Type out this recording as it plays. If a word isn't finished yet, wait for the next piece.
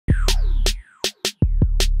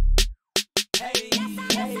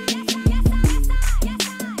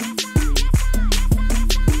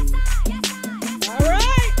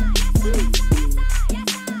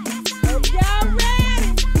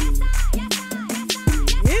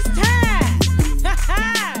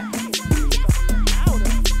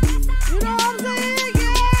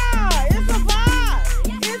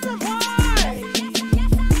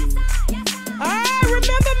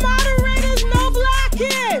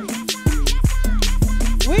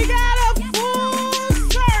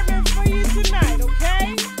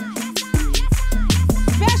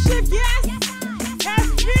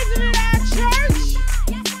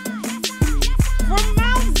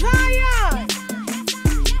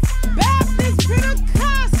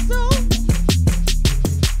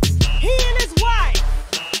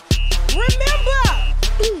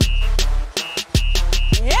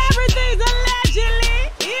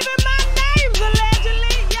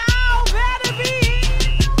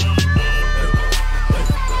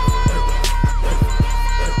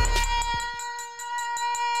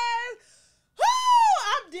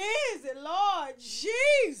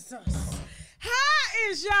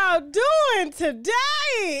doing today?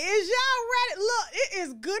 Is y'all ready? Look, it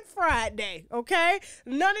is Good Friday, okay?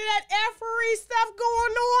 None of that effery stuff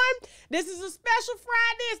going on. This is a special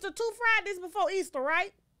Friday. It's the 2 Fridays before Easter,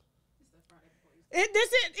 right? It's the Friday before Easter.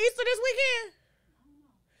 This is Easter this weekend?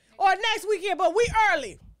 Or next weekend, but we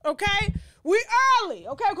early, okay? We early,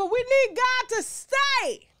 okay? Because we need God to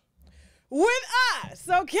stay with us,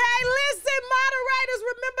 okay? Listen, moderators,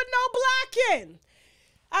 remember no blocking.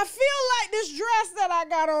 I feel like this dress that I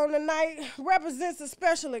got on tonight represents a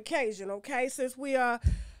special occasion, okay? Since we are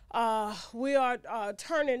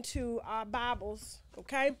turning to our Bibles,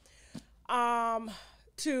 okay?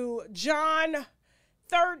 To John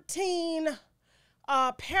 13,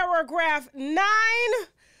 paragraph 9,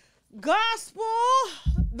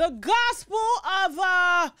 the gospel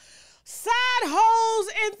of SideHo's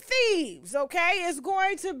and Thieves, okay, is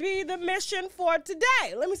going to be the mission for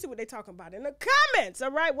today. Let me see what they're talking about in the comments,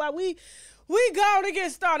 all right? While we go to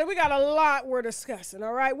get started, we got a lot we're discussing,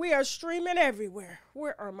 all right? We are streaming everywhere.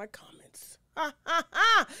 Where are my comments? Where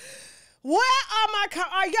are my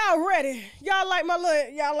comments? Are y'all ready? Y'all like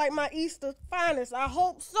my Easter finest? I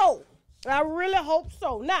hope so. I really hope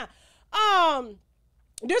so. Now,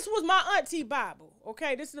 this was my auntie Bible,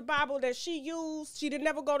 okay? This is the Bible that she used. She didn't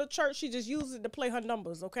never go to church. She just used it to play her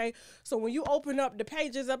numbers, okay? So when you open up the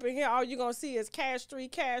pages up in here, all you're going to see is cash 3,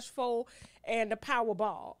 cash 4, and the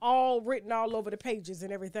Powerball, all written all over the pages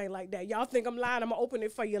and everything like that. Y'all think I'm lying? I'm going to open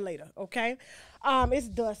it for you later, okay? It's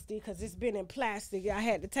dusty because it's been in plastic. I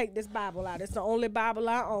had to take this Bible out. It's the only Bible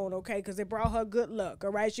I own, okay, because it brought her good luck,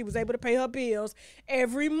 all right? She was able to pay her bills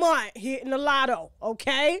every month hitting the lotto,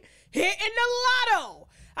 okay? Hitting the lotto.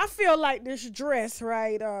 I feel like this dress,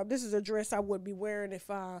 right? This is a dress I would be wearing if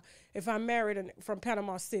I married from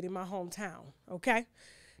Panama City, my hometown, okay?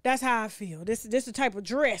 That's how I feel. This is the type of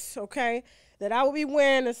dress, okay, that I would be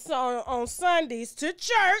wearing on Sundays to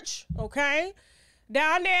church, okay?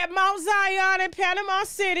 Down there at Mount Zion in Panama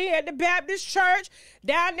City at the Baptist church,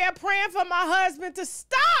 down there praying for my husband to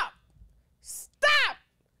stop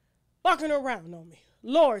bucking around on me.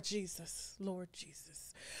 Lord Jesus, Lord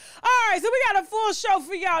Jesus. All right, so we got a full show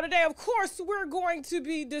for y'all today. Of course, we're going to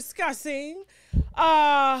be discussing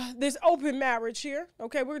this open marriage here,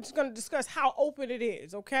 okay? We're just going to discuss how open it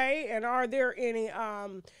is, okay? And are there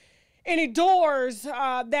any doors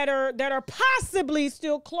that are possibly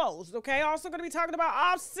still closed, okay? Also going to be talking about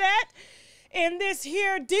Offset in this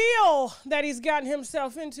here deal that he's gotten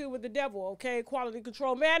himself into with the devil, okay? Quality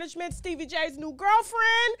control management, Stevie J's new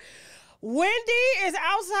girlfriend. Wendy is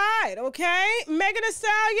outside, okay? Megan Thee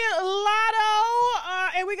Stallion,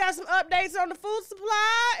 Lotto, and we got some updates on the food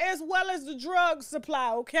supply as well as the drug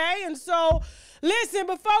supply, okay? And so, listen,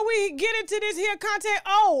 before we get into this here content,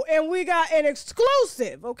 and we got an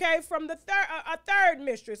exclusive, okay, from the third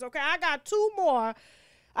mistress, okay? I got 2 more.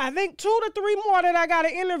 I think 2 to 3 more that I got to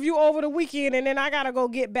interview over the weekend, and then I got to go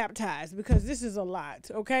get baptized because this is a lot,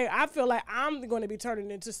 okay? I feel like I'm going to be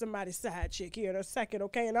turning into somebody's side chick here in a second,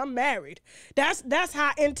 okay? And I'm married. That's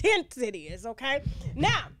how intense it is, okay?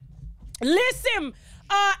 Now, listen,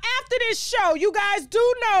 after this show, you guys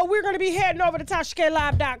do know we're going to be heading over to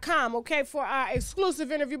TashaKLive.com, okay, for our exclusive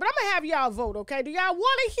interview. But I'm going to have y'all vote, okay? Do y'all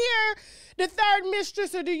want to hear the third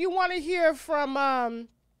mistress, or do you want to hear from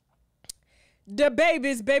the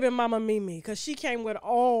baby mama Mimi, because she came with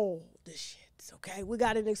all the shits, okay? We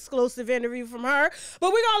got an exclusive interview from her,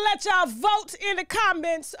 but we're going to let y'all vote in the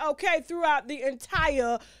comments, okay, throughout the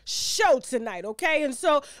entire show tonight, okay? And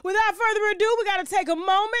so, without further ado, we got to take a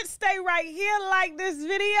moment, stay right here, like this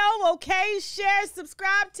video, okay? Share,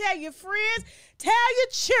 subscribe, tell your friends, tell your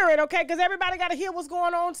cheering, okay? Because everybody got to hear what's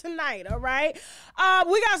going on tonight, all right?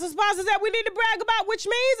 We got some sponsors that we need to brag about, which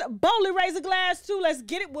means boldly raise a glass to. Let's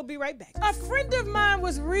get it. We'll be right back. A friend of mine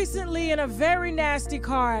was recently in a very nasty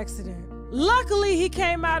car accident. Luckily, he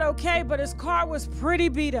came out okay, but his car was pretty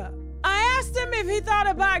beat up. I asked him if he thought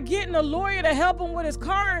about getting a lawyer to help him with his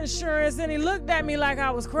car insurance, and he looked at me like I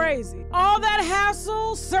was crazy. All that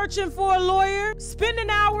hassle, searching for a lawyer, spending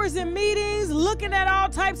hours in meetings, looking at all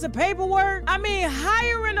types of paperwork. I mean,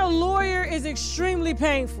 hiring a lawyer is extremely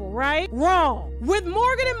painful, right? Wrong. With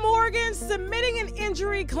Morgan & Morgan, submitting an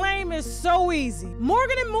injury claim is so easy.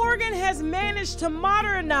 Morgan & Morgan has managed to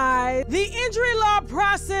modernize the injury law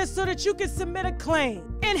process so that you can submit a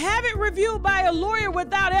claim and have it reviewed by a lawyer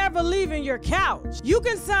without ever leaving your couch. You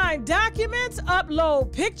can sign documents,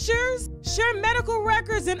 upload pictures, share medical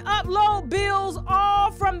records, and upload bills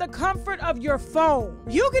all from the comfort of your phone.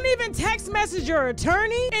 You can even text message your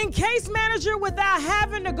attorney and case manager without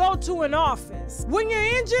having to go to an office. When you're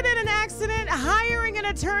injured in an accident, hiring an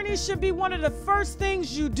attorney should be one of the first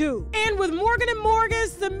things you do. And with Morgan & Morgan,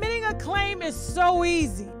 submitting a claim is so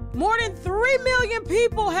easy. More than 3 million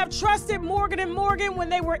people have trusted Morgan & Morgan when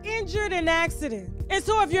they were injured in an accident. And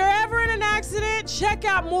so if you're ever in an accident, check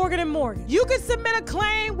out Morgan & Morgan. You can submit a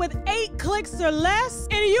claim with 8 clicks or less,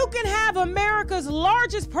 and you can have America's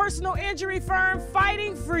largest personal injury firm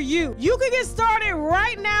fighting for you. You can get started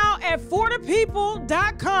right now at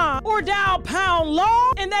forthepeople.com or dial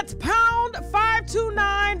 #law, and that's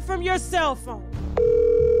 #529 from your cell phone.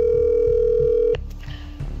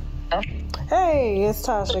 Hey, it's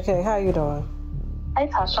Tasha K. How you doing? Hey,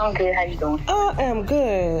 Tasha, I'm good. How you doing? I am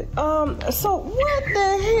good. So what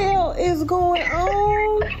the hell is going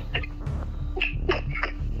on?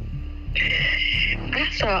 I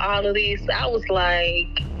saw all of this. I was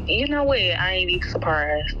like, you know what? I ain't even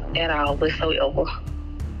surprised at all whatsoever.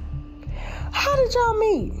 How did y'all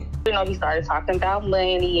meet? You know, he started talking about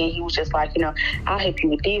money, and he was just like, you know, I'll help you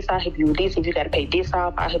with this, I'll help you with this. If you got to pay this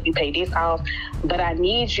off, I'll help you pay this off. But I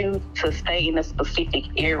need you to stay in a specific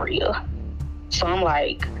area. So I'm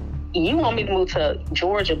like, you want me to move to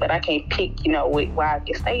Georgia, but I can't pick, you know, where I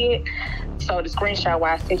can stay at. So the screenshot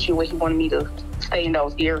where I sent you where he wanted me to stay in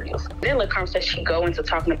those areas. Then the conversation go into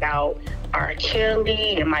talking about R.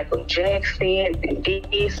 Kelly and Michael Jackson and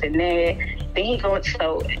this and that. Then he go into,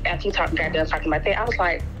 so after he got done talking about that, I was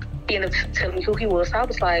like, telling me who he was. So I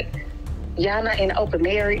was like, y'all not in an open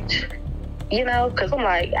marriage? You know, because I'm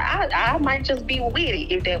like, I might just be with it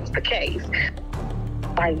if that was the case.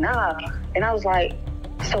 Like, nah. And I was like,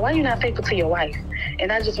 so why you not faithful to your wife?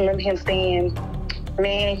 And I just remember him saying,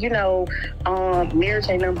 man, you know, marriage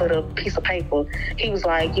ain't nothing but a piece of paper. He was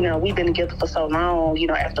like, you know, we've been together for so long, you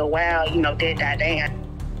know, after a while, you know, that died down.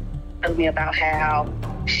 Told me about how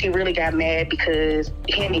she really got mad because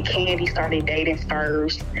him and Candy started dating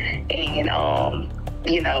first. And, you know,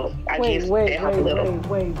 I guess that helped a little.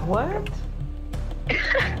 Wait, what?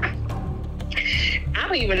 I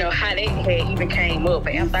don't even know how that had even came up.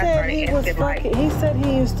 But after I started asking, like, he said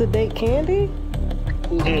he used to date Candy?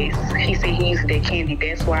 Yes, he said he used to date Candy.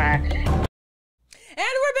 That's why. And we're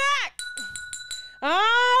back. All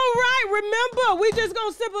right, remember, we just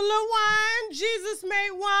gonna sip a little wine. Jesus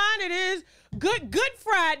made wine. It is Good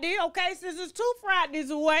Friday, okay? Since it's 2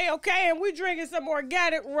 Fridays away, okay? And we drinking some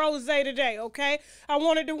organic rosé today, okay? I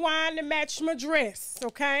wanted the wine to match my dress,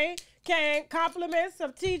 okay? Compliments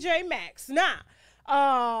of TJ Maxx. Now,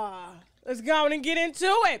 let's go on and get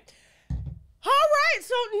into it. All right,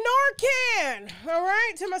 so Narcan, all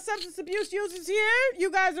right? To my substance abuse users here,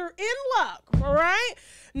 you guys are in luck, all right?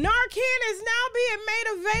 Narcan is now being made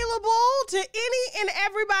available to any and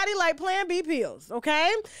everybody like Plan B pills,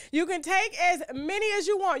 okay? You can take as many as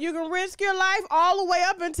you want. You can risk your life all the way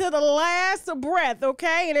up until the last breath,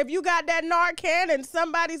 okay? And if you got that Narcan and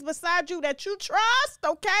somebody's beside you that you trust,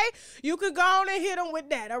 okay, you can go on and hit them with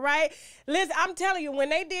that, all right? Listen, I'm telling you, when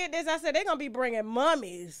they did this, I said they're going to be bringing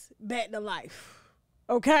mummies back to life,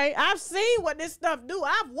 okay? I've seen what this stuff do.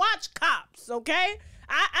 I've watched Cops, okay?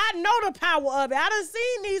 I know the power of it. I done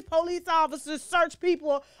seen these police officers search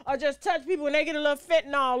people or just touch people and they get a little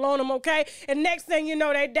fentanyl on them, okay? And next thing you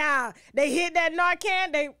know, they die. They hit that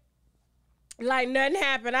Narcan, they like nothing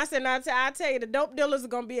happened. I said, now I tell you, the dope dealers are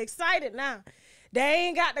going to be excited now. They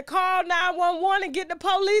ain't got to call 911 and get the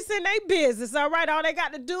police in their business, all right? All they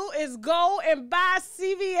got to do is go and buy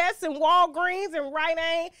CVS and Walgreens and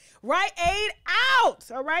Rite Aid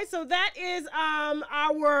out, all right? So that is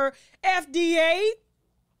our FDA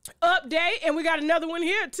update, and we got another one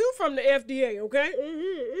here too from the FDA, okay?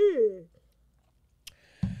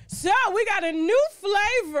 So we got a new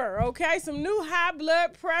flavor, okay? Some new high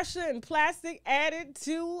blood pressure and plastic added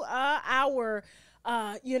to our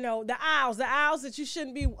you know, the aisles that you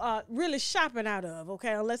shouldn't be really shopping out of,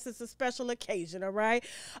 okay, unless it's a special occasion, all right?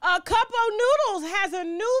 Cup O' Noodles has a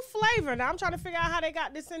new flavor. Now, I'm trying to figure out how they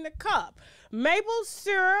got this in the cup. Maple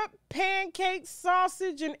syrup, pancakes,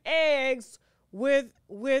 sausage, and eggs with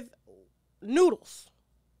noodles.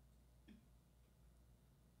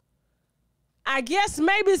 I guess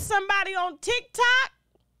maybe somebody on TikTok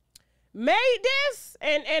made this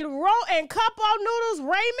and wrote and Cup O' Noodles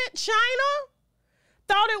Raymond China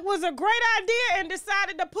thought it was a great idea and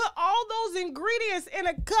decided to put all those ingredients in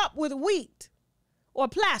a cup with wheat or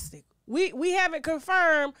plastic. We haven't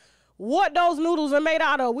confirmed what those noodles are made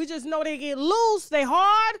out of. We just know they get loose, they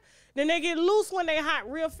hard, then they get loose when they hot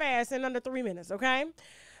real fast in under 3 minutes, okay?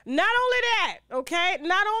 Not only that, okay,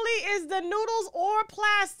 not only is the noodles or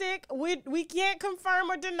plastic, we can't confirm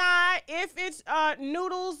or deny if it's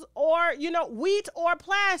noodles or, you know, wheat or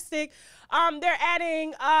plastic. They're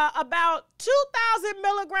adding about 2,000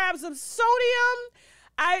 milligrams of sodium,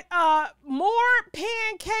 more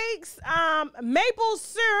pancakes, maple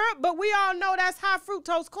syrup, but we all know that's high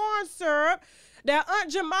fructose corn syrup. That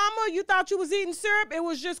Aunt Jemima, you thought you was eating syrup. It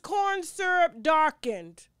was just corn syrup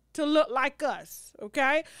darkened to look like us,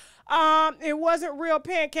 okay? It wasn't real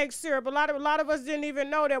pancake syrup. A lot of us didn't even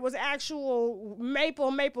know there was actual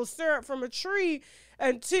maple syrup from a tree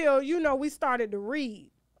until, you know, we started to read.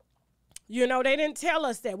 You know, they didn't tell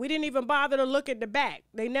us that. We didn't even bother to look at the back.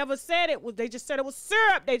 They never said it was, they just said it was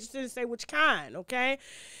syrup. They just didn't say which kind, okay?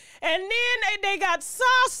 And then they got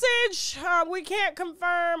sausage. We can't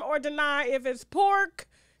confirm or deny if it's pork,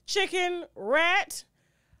 chicken, rat.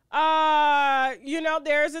 You know,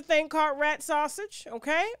 there's a thing called rat sausage,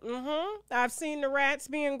 okay? I've seen the rats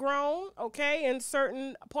being grown, okay, in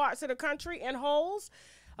certain parts of the country in holes.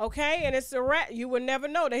 Okay, and it's a rat. You would never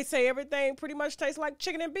know. They say everything pretty much tastes like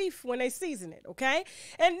chicken and beef when they season it, okay?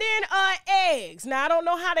 And then eggs. Now, I don't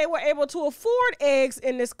know how they were able to afford eggs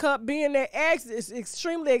in this cup, being that eggs is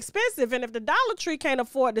extremely expensive. And if the Dollar Tree can't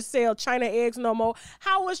afford to sell China eggs no more,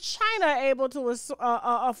 how was China able to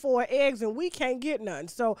afford eggs and we can't get none?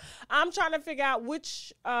 So I'm trying to figure out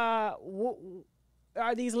which are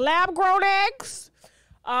these lab-grown eggs?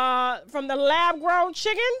 From the lab-grown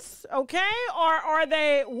chickens, okay? Or are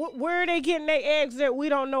they, where are they getting their eggs that we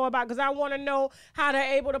don't know about? Because I want to know how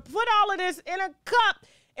they're able to put all of this in a cup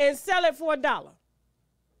and sell it for $1.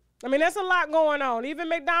 I mean, that's a lot going on. Even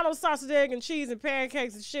McDonald's sausage, egg, and cheese and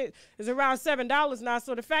pancakes and shit is around $7 now.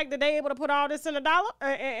 So the fact that they're able to put all this in a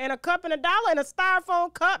cup in $1, in a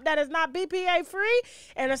styrofoam cup that is not BPA free,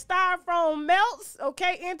 and a styrofoam melts,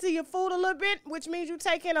 okay, into your food a little bit, which means you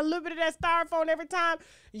take in a little bit of that styrofoam every time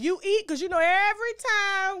you eat. Because, you know, every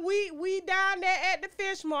time we down there at the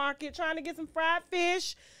fish market trying to get some fried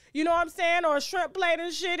fish, you know what I'm saying, or a shrimp plate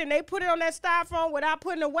and shit, and they put it on that styrofoam without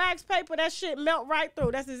putting the wax paper, that shit melt right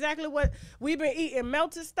through. That's exactly what we've been eating,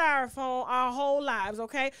 melted styrofoam our whole lives,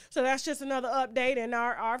 okay? So that's just another update in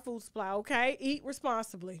our food supply, okay? Eat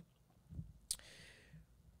responsibly.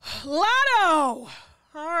 Lotto! All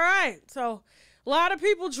right, so a lot of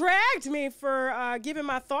people dragged me for giving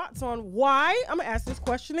my thoughts on why. I'm going to ask this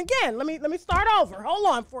question again. Let me start over. Hold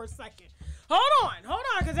on for a second. Hold on,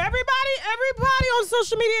 because everybody on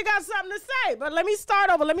social media got something to say. But let me start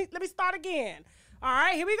over. Let me start again. All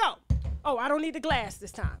right, here we go. Oh, I don't need the glass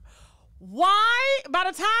this time. Why, by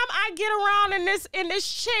the time I get around in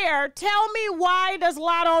this chair, tell me why does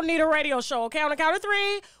Lotto need a radio show? Okay, on the count of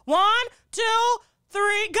 3. 1, 2,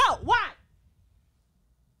 3, go. Why?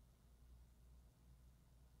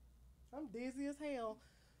 I'm dizzy as hell.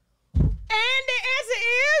 And the answer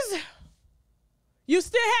is, you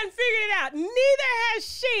still hadn't figured it out. Neither has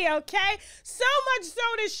she, okay? So much so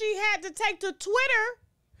that she had to take to Twitter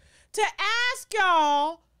to ask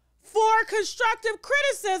y'all for constructive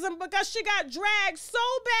criticism because she got dragged so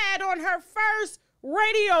bad on her first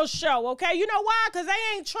radio show, okay? You know why? Because they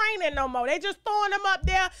ain't training no more. They just throwing them up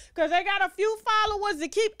there because they got a few followers to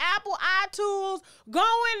keep Apple iTunes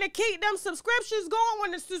going, to keep them subscriptions going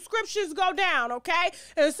when the subscriptions go down, okay?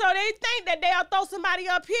 And so they think that they'll throw somebody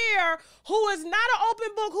up here who is not an open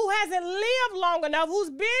book, who hasn't lived long enough,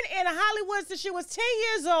 who's been in Hollywood since she was 10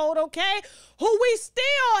 years old, okay? Who we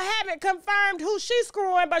still haven't confirmed who she's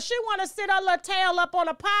screwing, but she want to sit her little tail up on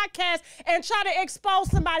a podcast and try to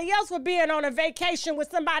expose somebody else for being on a vacation with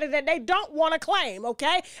somebody that they don't want to claim,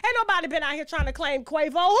 okay? Ain't nobody been out here trying to claim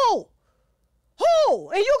Quavo. Who?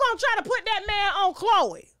 And you gonna try to put that man on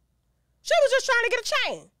Chloe? She was just trying to get a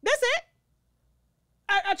chain. That's it.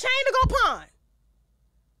 A chain to go pawn.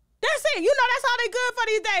 That's it. You know, that's all they good for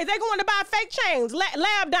these days. They going to buy fake chains,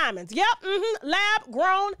 lab diamonds. Yep,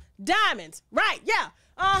 lab-grown diamonds. Right, yeah.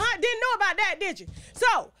 Didn't know about that, did you?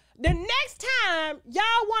 So, the next time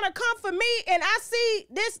y'all want to come for me and I see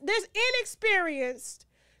this inexperienced,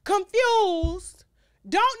 confused,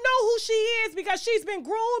 don't know who she is because she's been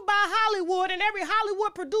groomed by Hollywood and every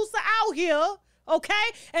Hollywood producer out here,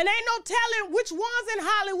 okay? And ain't no telling which ones in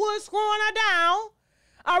Hollywood screwing her down.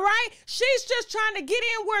 All right? She's just trying to get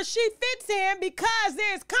in where she fits in because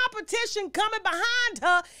there's competition coming behind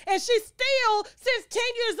her, and she still, since 10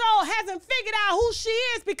 years old, hasn't figured out who she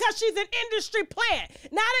is because she's an industry plant.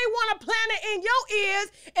 Now they want to plant it in your ears,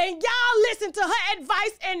 and y'all listen to her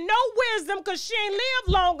advice and no wisdom because she ain't lived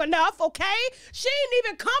long enough, okay? She ain't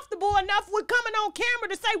even comfortable enough with coming on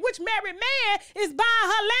camera to say which married man is buying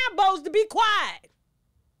her Lambos to be quiet.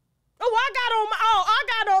 Oh, I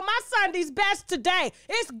got on my Sunday's best today.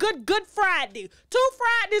 It's Good Friday. 2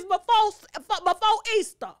 Fridays before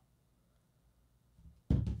Easter.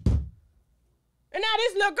 And now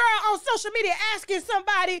this little girl on social media asking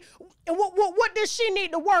somebody, what does she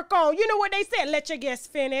need to work on? You know what they said? Let your guests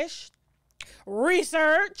finish.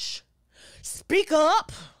 Research. Speak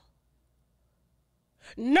up.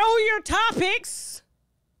 Know your topics.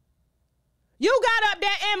 You got up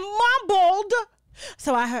there and mumbled.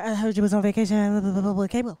 So I heard you was on vacation.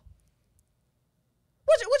 Cable.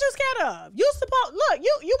 What you scared of? You supposed look.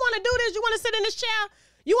 You want to do this? You want to sit in this chair?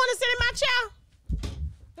 You want to sit in my chair?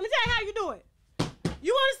 Let me tell you how you do it.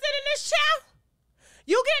 You want to sit in this chair?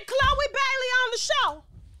 You get Chloe Bailey on the show.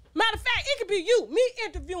 Matter of fact, it could be you, me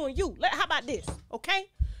interviewing you. How about this?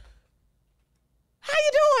 Okay. How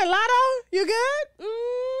you doing, Lotto? You good?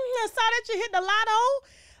 I saw that you hit the lotto.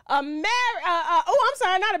 I'm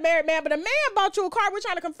sorry, not a married man, but a man bought you a car. We're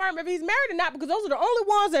trying to confirm if he's married or not, because those are the only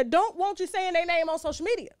ones that don't want you saying their name on social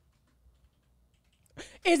media.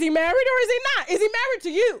 Is he married or is he not? Is he married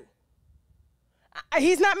to you?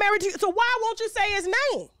 He's not married to you. So why won't you say his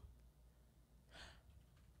name?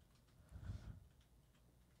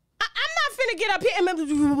 I'm not finna get up here and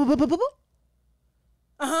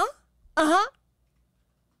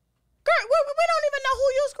Girl, we don't even know who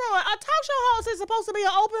you screwing. A talk show host is supposed to be an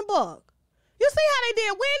open book. You see how they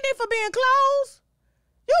did Wendy for being closed?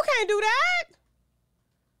 You can't do that.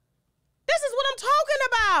 This is what I'm talking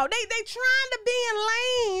about. They trying to be in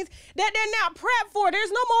lanes that they're not prepped for. There's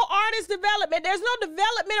no more artist development. There's no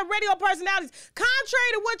development of radio personalities.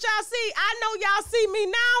 Contrary to what y'all see, I know y'all see me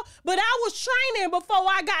now, but I was training before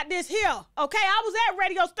I got this here. Okay, I was at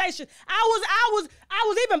radio station. I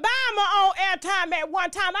was even buying my own airtime at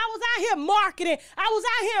one time. I was out here marketing. I was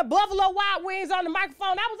out here at Buffalo Wild Wings on the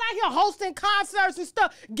microphone. I was out here hosting concerts and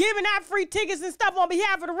stuff, giving out free tickets and stuff on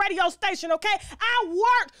behalf of the radio station. Okay, I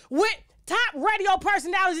worked with top radio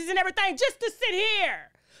personalities and everything just to sit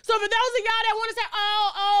here. So for those of y'all that want to say,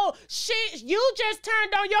 oh, shit, you just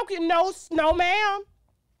turned on your, no, ma'am.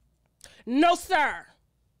 No, sir.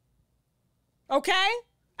 Okay?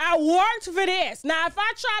 I worked for this. Now, if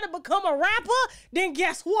I try to become a rapper, then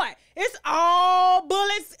guess what? It's all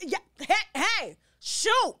bullets. Yeah, hey,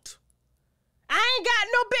 shoot. I ain't got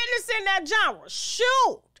no business in that genre.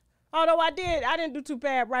 Shoot. Although I didn't do too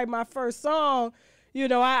bad writing my first song. You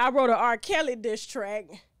know, I wrote an R. Kelly diss track.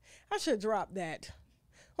 I should drop that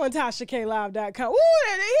on TashaKLive.com. Ooh,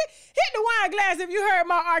 hit the wine glass if you heard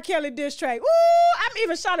my R. Kelly diss track. Ooh, I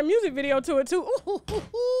even shot a music video to it, too. Ooh,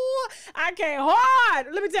 I can't hard.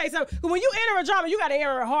 Let me tell you something. When you enter a drama, you got to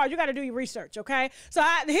enter it hard. You got to do your research, okay? So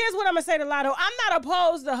here's what I'm going to say to Lotto. I'm not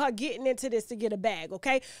opposed to her getting into this to get a bag,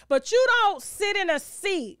 okay? But you don't sit in a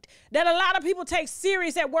seat that a lot of people take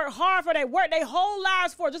serious that work hard for. They work their whole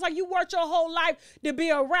lives for, just like you worked your whole life to be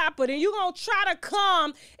a rapper. Then you're going to try to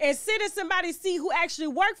come and sit in somebody's seat who actually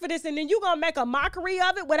worked for this, and then you're going to make a mockery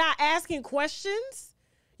of it without asking questions?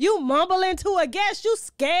 You mumbling to a guest, you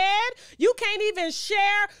scared? You can't even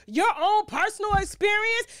share your own personal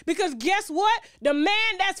experience because guess what? The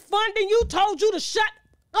man that's funding you told you to shut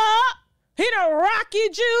up. He done rocked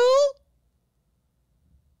you.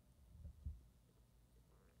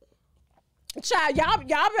 Child,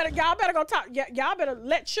 y'all better go talk. Y'all better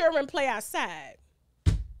let children play outside.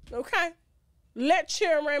 Okay? Let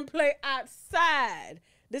children play outside.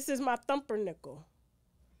 This is my thumper nickel.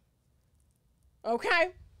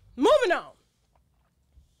 Okay? Moving on.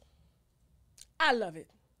 I love it.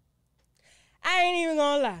 I ain't even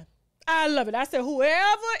gonna lie. I love it. I said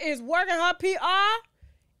whoever is working her PR,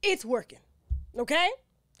 it's working. Okay?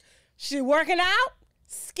 She working out,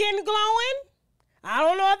 skin glowing. I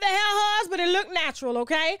don't know if the hell hers, but it looked natural,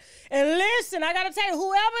 okay? And listen, I gotta tell you,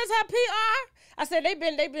 whoever is her PR, I said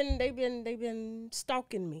they've been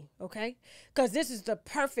stalking me, okay? Because this is the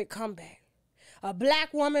perfect comeback. A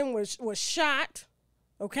black woman was shot,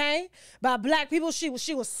 okay, by black people. She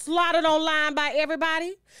was slaughtered online by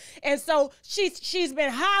everybody. And so she's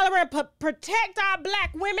been hollering, protect our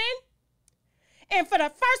black women. And for the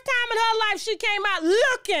first time in her life, she came out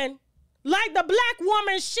looking like the black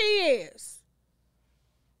woman she is.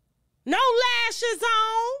 No lashes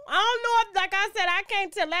on. I don't know if, like I said, I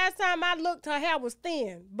can't tell. Last time I looked, her hair was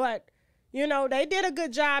thin. But, you know, they did a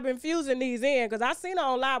good job infusing these in because I seen her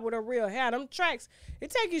on live with her real hair. Them tracks, it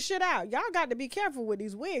take your shit out. Y'all got to be careful with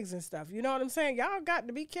these wigs and stuff. You know what I'm saying? Y'all got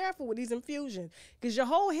to be careful with these infusions because your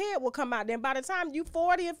whole head will come out. Then by the time you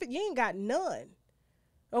 40 or 50, you ain't got none.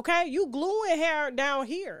 Okay? You gluing hair down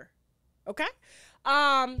here. Okay?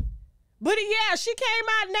 But yeah, she came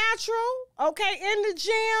out natural, okay, in the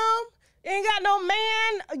gym. Ain't got no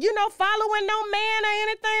man, you know, following no man or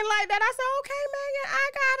anything like that. I said, okay, Megan,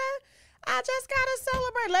 I just gotta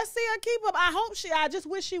celebrate. Let's see her keep up. I just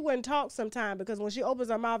wish she wouldn't talk sometime because when she opens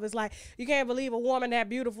her mouth, it's like, you can't believe a woman that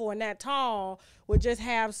beautiful and that tall would just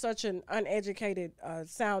have such an uneducated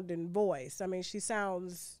sounding voice. I mean, she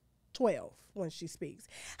sounds 12 when she speaks.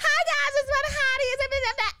 Hi guys, it's what hotties.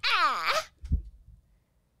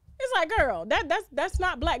 It's like, girl, that's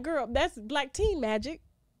not black girl. That's black teen magic.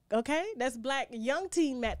 okay? That's black young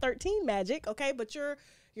teen 13 magic, okay? But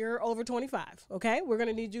you're over 25, okay? We're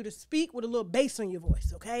gonna need you to speak with a little bass in your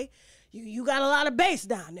voice, okay? You got a lot of bass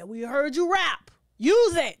down there. We heard you rap.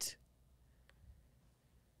 Use it.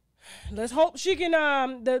 Let's hope she can,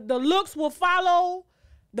 the looks will follow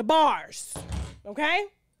the bars, okay?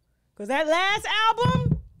 Because that last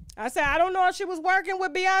album, I said, I don't know if she was working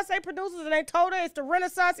with Beyonce producers and they told her it's the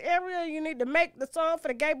Renaissance area. You need to make the song for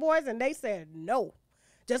the gay boys. And they said no.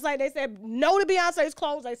 Just like they said no to Beyonce's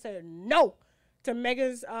clothes, they said no to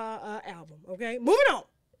Megan's album, okay? Moving on.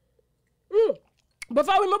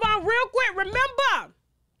 Before we move on real quick, remember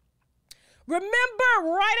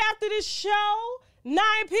right after this show, 9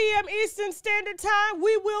 p.m. Eastern Standard Time,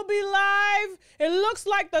 we will be live. It looks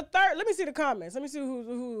like the third. Let me see the comments. Let me see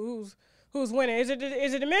who's winning. Is it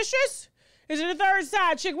the mistress? Is it the third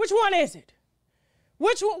side chick? Which one is it?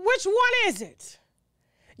 Which one is it?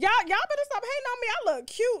 Y'all better stop hating on me. I look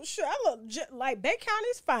cute. I look like Bay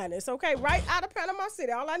County's finest, okay? Right out of Panama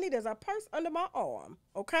City. All I need is a purse under my arm,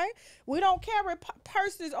 okay? We don't carry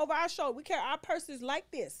purses over our shoulder. We carry our purses like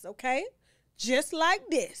this, okay? Just like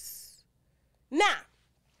this. Now,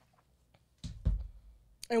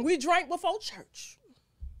 and we drank before church.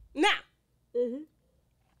 Now, we're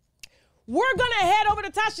going to head over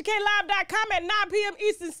to TashaKLive.com at 9 p.m.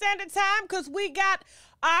 Eastern Standard Time because we got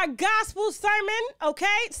our gospel sermon, okay?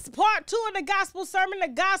 It's part 2 of the gospel sermon, the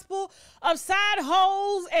gospel of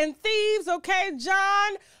SideHo's and Thieves, okay?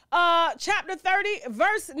 John chapter 30,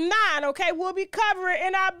 verse 9, okay? We'll be covering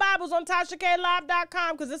in our Bibles on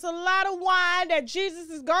TashaKLive.com because it's a lot of wine that Jesus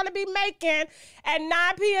is going to be making at 9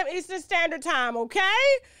 p.m. Eastern Standard Time, okay?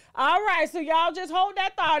 All right, so y'all just hold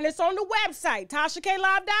that thought, and it's on the website,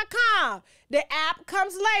 TashaKLive.com. The app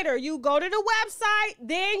comes later. You go to the website,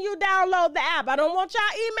 then you download the app. I don't want y'all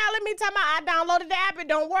emailing me talking about I downloaded the app. It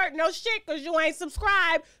don't work. No shit, because you ain't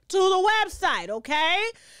subscribed to the website, okay?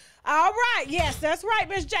 All right, yes, that's right,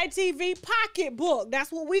 Miss JTV. Pocketbook,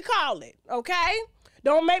 that's what we call it, okay?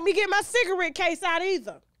 Don't make me get my cigarette case out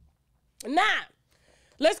either. Now,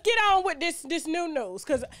 let's get on with this new news,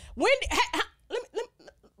 because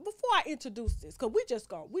before I introduce this, because we just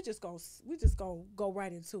gonna go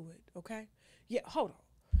right into it, okay? Yeah, hold on.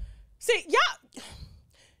 See,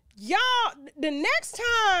 y'all, the next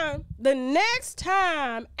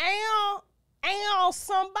time Al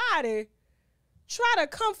somebody try to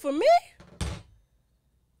come for me,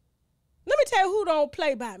 let me tell you who don't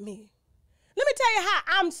play by me. Let me tell you how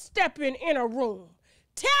I'm stepping in a room.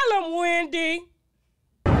 Tell him, Wendy.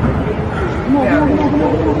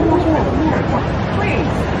 Please.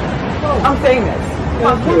 I'm famous.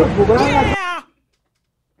 Yeah.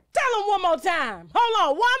 Tell him one more time. Hold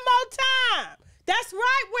on, one more time. That's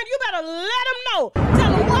right, Wendy. You better let him know.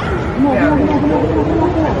 Tell him what?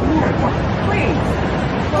 Please.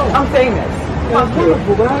 I'm famous.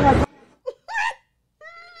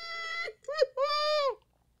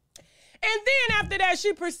 And then after that,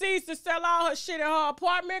 she proceeds to sell all her shit in her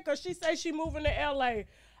apartment because she says she moving to L.A.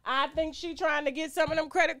 I think she trying to get some of them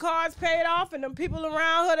credit cards paid off and them people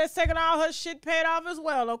around her that's taking all her shit paid off as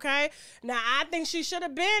well, okay? Now, I think she should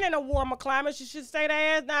have been in a warmer climate. She should stay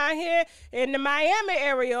their ass down here in the Miami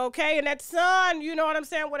area, okay? And that sun, you know what I'm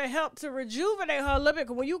saying, would have helped to rejuvenate her a little bit.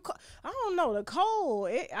 Because when you, I don't know, the cold,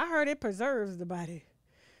 I heard it preserves the body.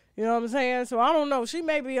 You know what I'm saying? So I don't know. She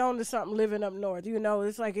may be on to something living up north. You know,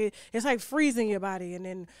 it's like freezing your body and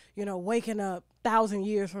then, you know, waking up 1,000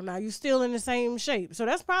 years from now. You still in the same shape. So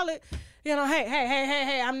that's probably, you know,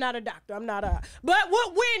 hey, I'm not a doctor. But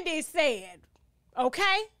what Wendy said,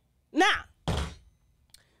 okay? Now,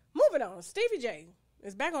 moving on. Stevie J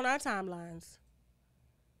is back on our timelines.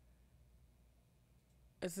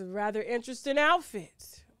 It's a rather interesting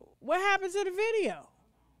outfit. What happened to the video?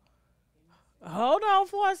 Hold on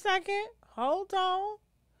for a second. Hold on.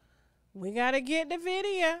 We got to get the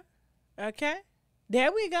video. Okay?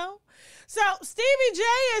 There we go. So, Stevie J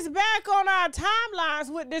is back on our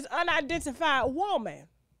timelines with this unidentified woman.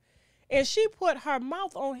 And she put her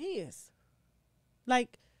mouth on his.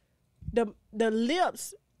 Like, the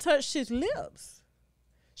lips touched his lips.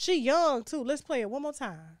 She young, too. Let's play it one more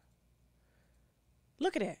time.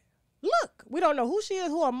 Look at that. Look. We don't know who she is,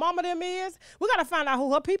 who her mama them is. We got to find out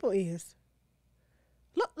who her people is.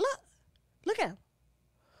 Look at him.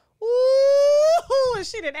 Ooh, and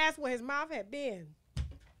she didn't ask where his mouth had been.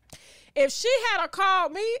 If she had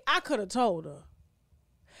called me, I could have told her.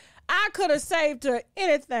 I could have saved her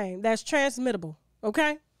anything that's transmittable,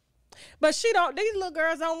 okay? But she don't, these little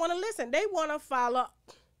girls don't want to listen. They want to follow.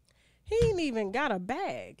 He ain't even got a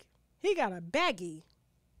bag. He got a baggie.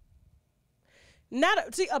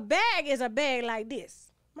 See, a bag is a bag like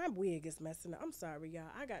this. My wig is messing up. I'm sorry, y'all.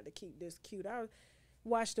 I got to keep this cute. I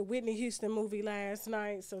watched the Whitney Houston movie last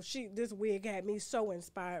night, so this wig had me so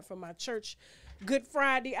inspired for my church Good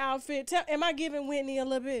Friday outfit. Am I giving Whitney a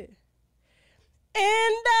little bit?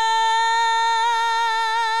 And I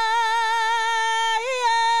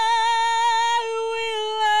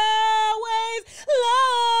will always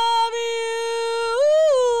love you.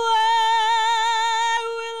 I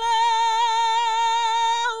will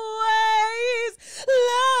always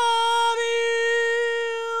love you.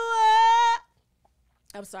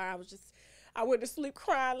 I'm sorry, I went to sleep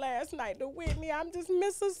crying last night to Whitney. I'm just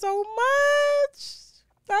miss her so much.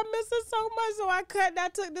 I miss her so much, so I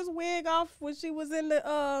took this wig off when she was in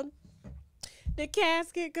the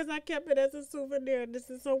casket because I kept it as a souvenir. This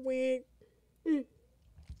is her wig.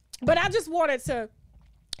 But I just wanted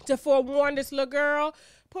to forewarn this little girl.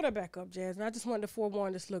 Put her back up, Jasmine. I just wanted to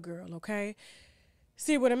forewarn this little girl, okay?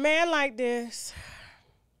 See, with a man like this,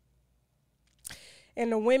 and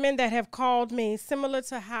the women that have called me, similar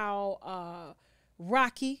to how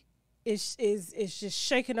Rocky is just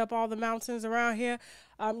shaking up all the mountains around here.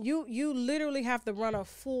 You literally have to run a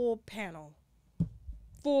full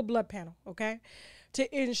blood panel, okay,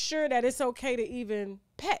 to ensure that it's okay to even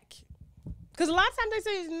peck. Because a lot of times they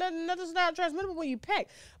say nothing's not transmittable when you peck,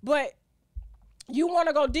 but you want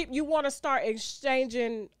to go deep. You want to start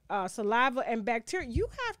exchanging saliva and bacteria. You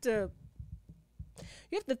have to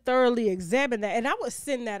thoroughly examine that, and I would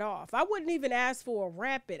send that off. I wouldn't even ask for a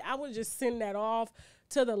rapid. I would just send that off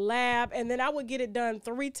to the lab, and then I would get it done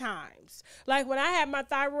 3 times. Like when I had my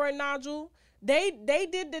thyroid nodule, they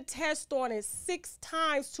did the test on it 6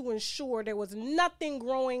 times to ensure there was nothing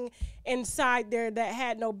growing inside there that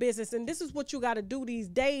had no business. And this is what you got to do these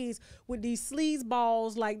days with these sleaze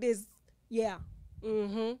balls like this. Yeah.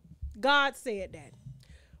 God said that.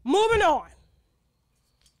 Moving on.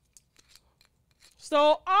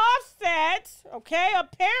 So Offset, okay,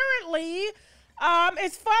 apparently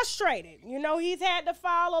is frustrated. You know, he's had to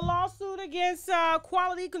file a lawsuit against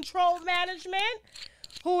Quality Control Management,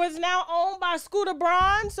 who is now owned by Scooter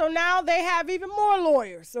Braun. So now they have even more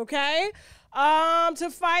lawyers, okay, to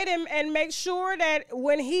fight him and make sure that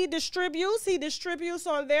when he distributes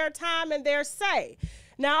on their time and their say.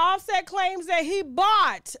 Now, Offset claims that he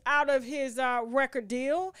bought out of his record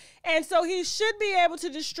deal, and so he should be able to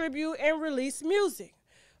distribute and release music.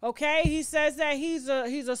 Okay, he says that he's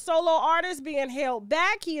a solo artist being held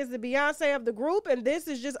back. He is the Beyonce of the group, and this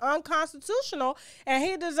is just unconstitutional, and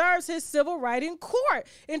he deserves his civil right in court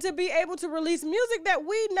and to be able to release music that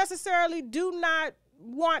we necessarily do not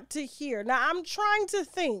want to hear. Now, I'm trying to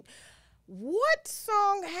think, what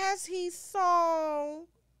song has he sung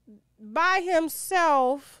by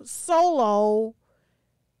himself, solo,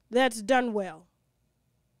 that's done well?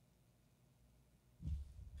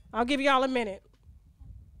 I'll give y'all a minute.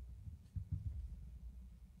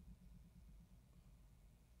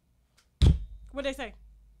 What'd they say?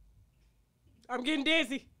 I'm getting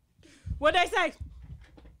dizzy. What'd they say?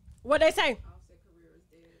 What'd they say? Career is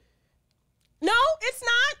dead. No, it's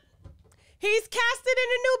not. He's casted in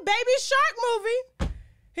a new Baby Shark movie.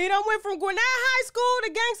 He done went from Gwinnett High School to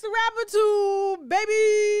gangster rapper to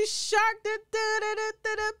Baby Shark.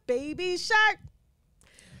 Baby Shark.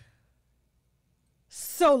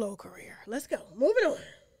 Solo career. Let's go. Moving on.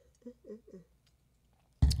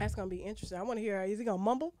 That's going to be interesting. I want to hear, is he going to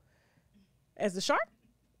mumble as the shark?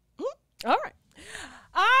 All right.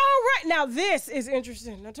 All right. Now, this is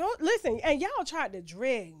interesting. Now, listen, and y'all tried to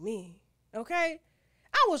drag me, okay?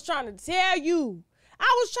 I was trying to tell you.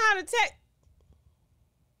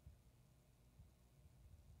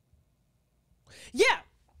 Yeah,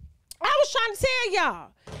 I was trying to tell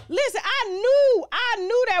y'all. Listen, I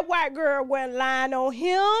knew that white girl wasn't lying on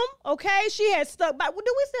him. Okay, she had stuck by. Do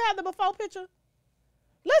we still have the before picture?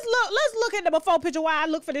 Let's look at the before picture while I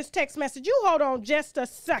look for this text message. You hold on just a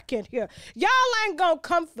second here. Y'all ain't gonna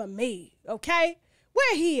come for me, okay?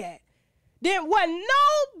 Where he at? There wasn't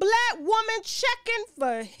no black woman checking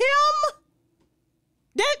for him.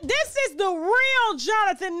 This is the real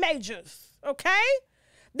Jonathan Majors, okay?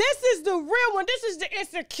 This is the real one. This is the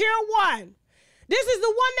insecure one. This is the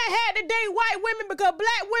one that had to date white women because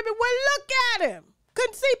black women wouldn't look at him.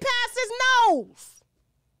 Couldn't see past his nose.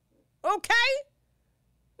 Okay?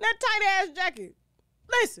 That tight ass jacket.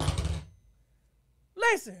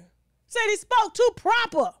 Listen. Said he spoke too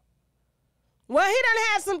proper. Well, he done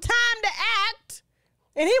had some time to act,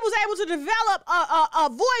 and he was able to develop a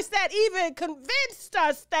voice that even convinced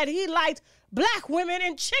us that he liked black women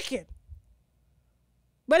and chicken.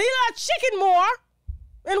 But he loves chicken more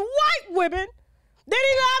and white women than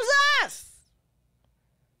he loves us.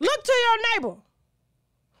 Look to your neighbor.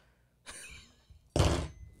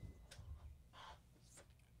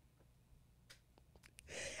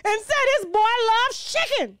 and said his boy loves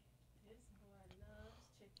chicken.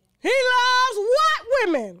 He loves what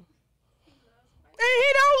women? And he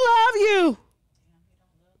don't love you.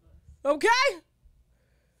 Okay?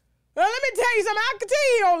 Well, let me tell you something. I can tell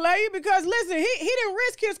you he don't love you because, listen, he didn't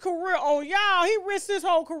risk his career on y'all. He risked his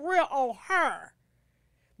whole career on her.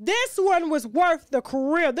 This one was worth the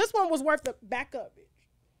career. This one was worth the backup, bitch.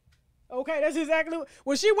 Okay, that's exactly what.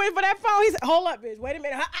 When she went for that phone, he said, hold up, bitch. Wait a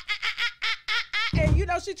minute. And, you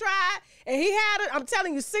know, she tried. And he had, I'm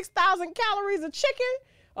telling you, 6,000 calories of chicken.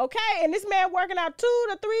 Okay, and this man working out 2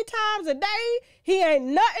 to 3 times a day. He ain't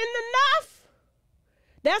nothing enough.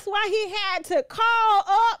 That's why he had to call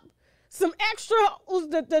up some extra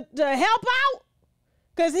to help out.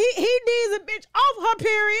 Because he needs a bitch off her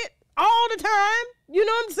period all the time. You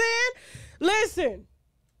know what I'm saying? Listen,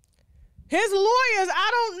 his lawyers,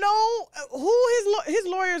 I don't know who his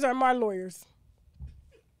lawyers are my lawyers.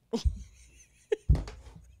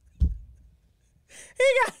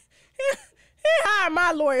 He hired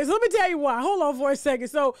my lawyers. Let me tell you why. Hold on for a second.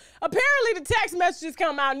 So apparently the text messages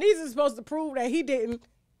come out, and these are supposed to prove that he didn't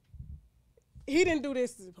do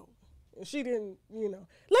this. And she didn't, you know.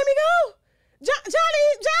 Let me go. Johnny,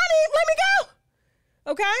 let me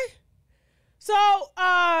go. Okay? So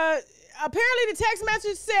apparently the text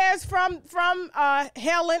message says from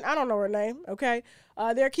Helen, I don't know her name, okay?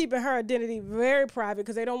 They're keeping her identity very private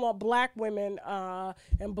because they don't want black women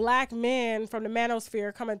and black men from the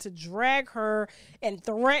manosphere coming to drag her and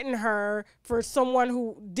threaten her for someone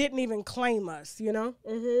who didn't even claim us, you know?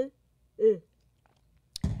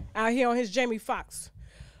 Out here on his Jamie Foxx.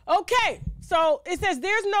 Okay, so it says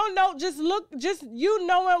there's no note, just you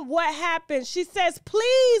knowing what happened. She says,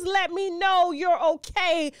 please let me know you're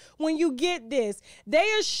okay when you get this. They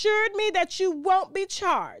assured me that you won't be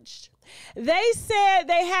charged. They said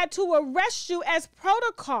they had to arrest you as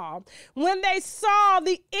protocol when they saw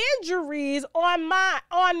the injuries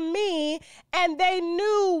on me and they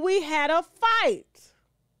knew we had a fight.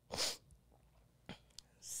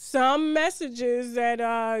 Some messages that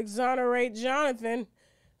exonerate Jonathan.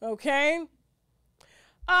 Okay?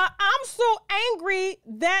 I'm so angry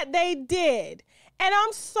that they did. And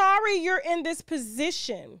I'm sorry you're in this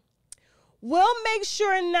position. We'll make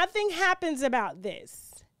sure nothing happens about this.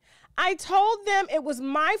 I told them it was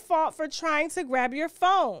my fault for trying to grab your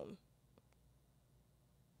phone.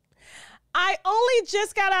 I only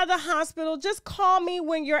just got out of the hospital. Just call me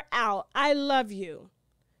when you're out. I love you.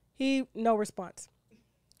 No response.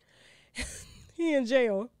 He in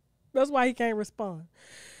jail. That's why he can't respond.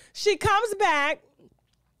 She comes back.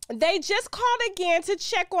 They just called again to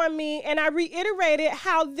check on me, and I reiterated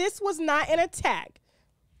how this was not an attack.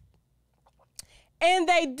 And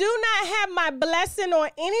they do not have my blessing on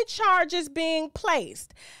any charges being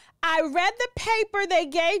placed. I read the paper they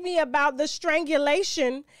gave me about the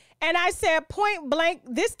strangulation, and I said point blank,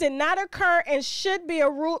 this did not occur and should be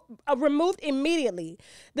removed immediately.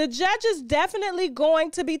 The judge is definitely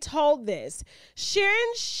going to be told this. She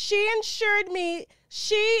ensured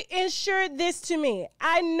this to me.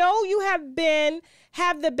 I know you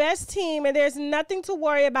have the best team and there's nothing to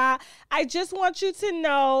worry about. I just want you to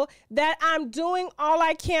know that I'm doing all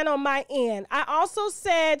I can on my end. I also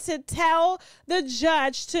said to tell the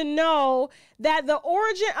judge to know that the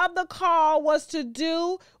origin of the call was to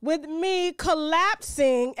do with me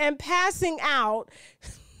collapsing and passing out.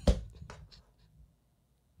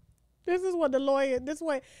 This is what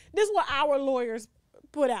our lawyers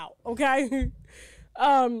put out, okay?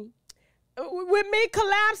 With me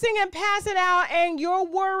collapsing and passing out and your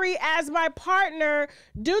worry as my partner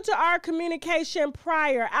due to our communication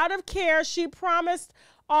prior. Out of care, she promised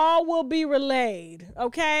all will be relayed,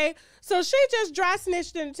 okay? So she just dry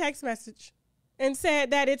snitched in a text message and said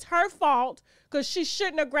that it's her fault because she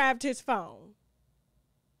shouldn't have grabbed his phone.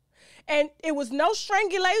 And it was no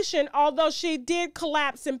strangulation, although she did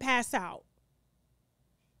collapse and pass out.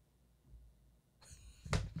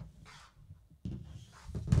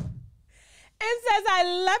 And says, I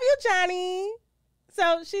love you, Johnny.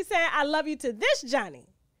 So she said, I love you to this Johnny,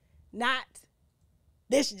 not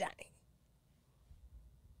this Johnny.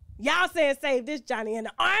 Y'all saying save this Johnny, and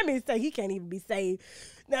the army say he can't even be saved.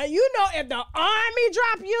 Now, you know, if the army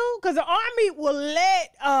drop you, because the army will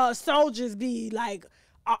let soldiers be like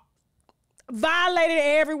violated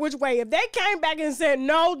every which way. If they came back and said,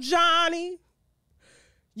 no, Johnny,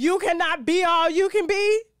 you cannot be all you can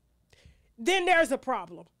be, then there's a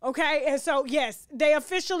problem, okay? And so, yes, they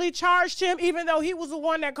officially charged him, even though he was the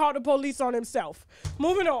one that called the police on himself.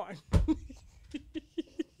 Moving on.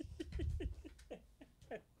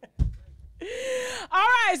 All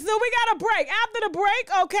right, so we got a break. After the break,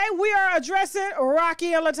 okay, we are addressing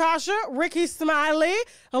Rocky and Latocha, Ricky Smiley,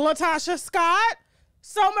 Latocha Scott,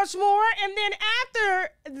 so much more. And then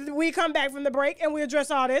after we come back from the break and we address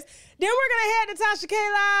all this, then we're going to head to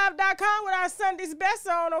TashaKLive.com with our Sunday's Best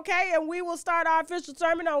on, okay? And we will start our official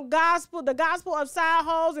sermon on the gospel of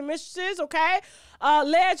SideHo's and mistresses, okay?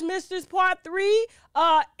 Ledge Mistress Part 3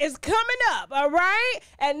 is coming up, all right?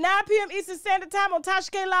 At 9 p.m. Eastern Standard Time on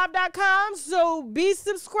TashaKLive.com. So be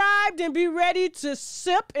subscribed and be ready to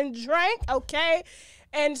sip and drink, okay?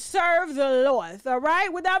 And serve the Lord, all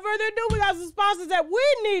right? Without further ado, we got some sponsors that we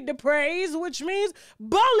need to praise, which means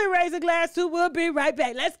boldly raise a glass to. We'll be right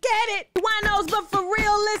back. Let's get it. Winos, but for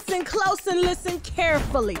real, listen close and listen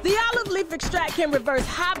carefully. The olive leaf extract can reverse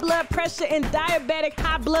high blood pressure and diabetic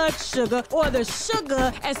high blood sugar, or the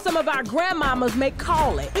sugar, as some of our grandmamas may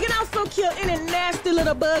call it. It can also kill any nasty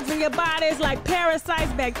little bugs in your bodies like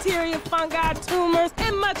parasites, bacteria, fungi, tumors,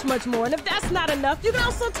 and much, much more. And if that's not enough, you can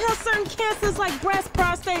also tell certain cancers like breast,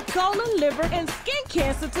 prostate, colon, liver, and skin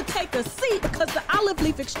cancer to take a seat because the olive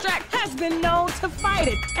leaf extract has been known to fight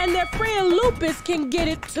it. And their friend lupus can get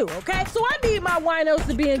it too, okay? So I need my winos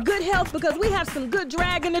to be in good health because we have some good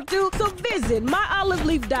dragging to do. So visit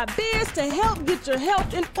myoliveleaf.biz to help get your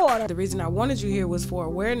health in order. The reason I wanted you here was for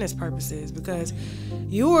awareness purposes because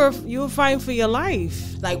you were fighting for your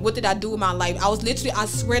life. Like, what did I do with my life? I was literally, I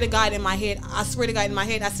swear to God in my head, I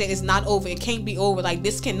said, it's not over. It can't be over. Like,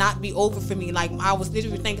 this cannot be over for me. Like, I was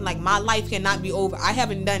literally thinking, like, my life cannot be over. I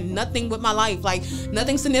haven't done nothing with my life. Like,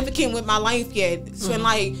 nothing significant with my life yet. So,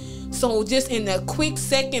 so just in a quick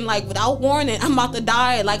second, like, without warning, I'm about to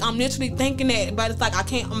die. Like, I'm literally thinking that, but it's like, I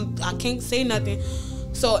can't say nothing.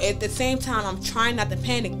 So at the same time, I'm trying not to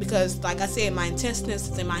panic because, like I said, my intestines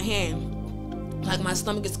is in my hand. Like, my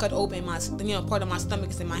stomach is cut open, part of my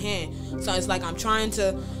stomach is in my hand. So it's like I'm trying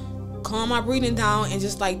to calm my breathing down and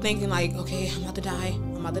just like thinking like, okay, I'm about to die.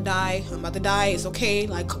 It's okay.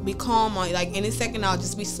 Like, be calm. Like, any second I'll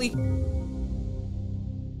just be asleep.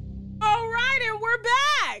 All right, and we're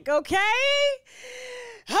back, okay?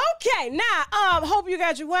 Okay, now, hope you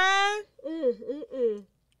got your wine.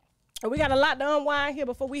 We got a lot to unwind here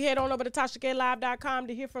before we head on over to TashaKLive.com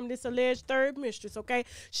to hear from this alleged third mistress, okay?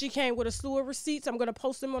 She came with a slew of receipts. I'm going to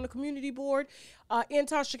post them on the community board in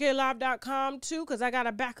TashaKLive.com too, because I got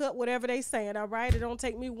to back up whatever they saying, all right? It don't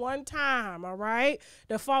take me one time, all right,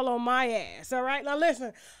 to follow my ass, all right? Now,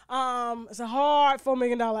 listen, it's a hard $4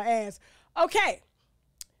 million ass. Okay.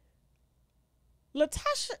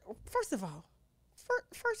 Latocha, first of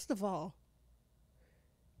all,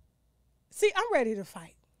 see, I'm ready to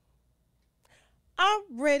fight. I'm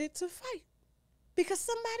ready to fight because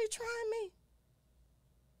somebody trying me.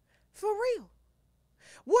 For real.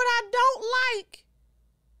 What I don't like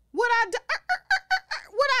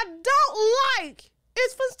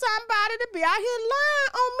is for somebody to be out here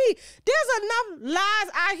lying on me. There's enough lies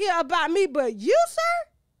out here about me, but you, sir,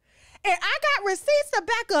 and I got receipts to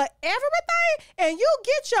back up everything, and you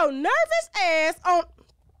get your nervous ass on.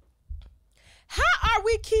 How are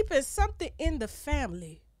we keeping something in the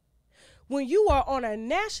family when you are on a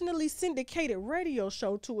nationally syndicated radio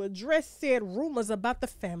show to address said rumors about the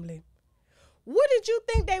family? What did you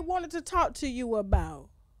think they wanted to talk to you about?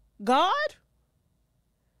 God?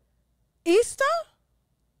 Easter?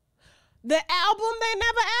 The album they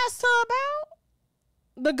never asked her about?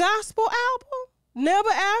 The gospel album? Never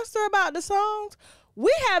asked her about the songs?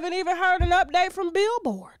 We haven't even heard an update from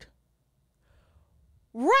Billboard.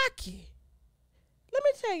 Rocky, let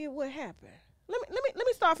me tell you what happened. Let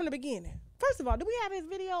me start from the beginning. First of all, do we have his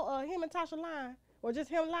video of him and Tasha lying? Or just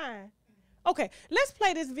him lying? Okay, let's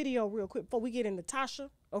play this video real quick before we get into Tasha,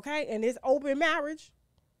 okay? And this open marriage,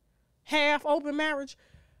 half open marriage.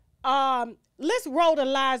 Let's roll the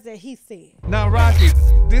lies that he said. Now, Rocky,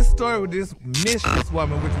 this story with this mistress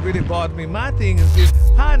woman, which really bothered me, my thing is this: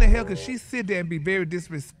 how in the hell could she sit there and be very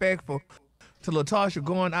disrespectful to Latocha,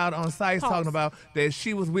 going out on sites talking about that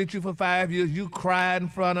she was with you for 5 years, you cried in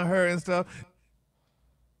front of her and stuff?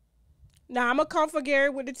 Now, I'm going to come for Gary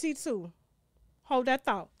with the T2. Hold that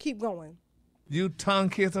thought. Keep going. You tongue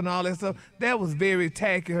kiss and all that stuff. That was very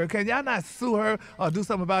tacky her. Can y'all not sue her or do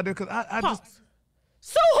something about it? Because I just...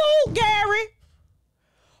 Sue who, Gary?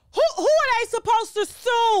 Who are they supposed to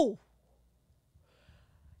sue?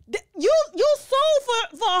 You sue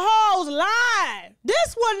for hoes lying.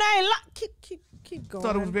 This one ain't keep going. I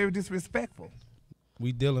thought it was very disrespectful.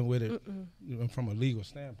 We dealing with it from a legal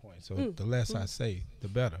standpoint. So the less I say, the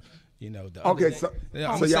better. You know. Okay, so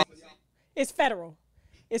y'all. It's federal.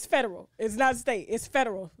 It's federal. It's not state. It's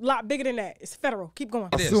federal. A lot bigger than that. It's federal. Keep going.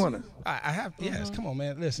 It is. Suing I have. Yes. Come on,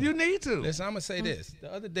 man. Listen. You need to. Listen. I'm gonna say this.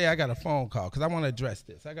 The other day I got a phone call because I want to address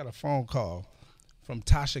this. I got a phone call from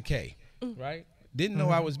Tasha K. Right. Didn't know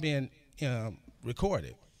I was being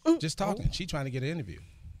recorded. Just talking. She trying to get an interview,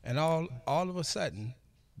 and all of a sudden,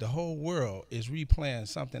 the whole world is replaying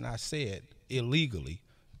something I said illegally.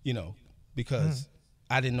 You know, because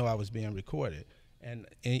I didn't know I was being recorded.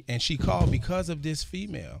 And she called because of this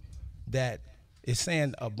female that is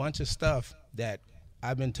saying a bunch of stuff that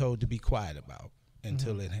I've been told to be quiet about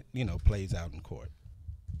until it, you know, plays out in court.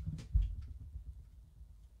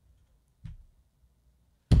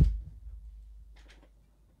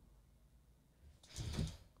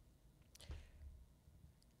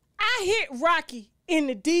 I hit Rocky in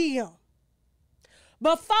the DM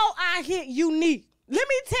before I hit Unique. Let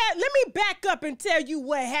me back up and tell you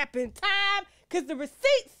what happened. Because the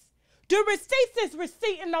receipts is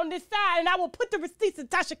receipting on this side, and I will put the receipts at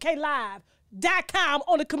TashaKLive.com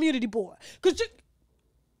on the community board. Because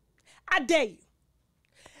I dare you.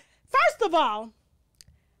 First of all,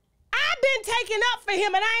 I've been taken up for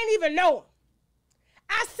him, and I ain't even know him.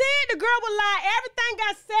 I said the girl would lie. Everything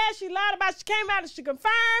I said, she lied about. She came out and she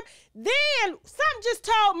confirmed. Then something just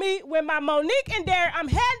told me when my Monique and Derek, I'm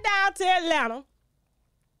heading down to Atlanta.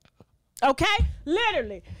 Okay?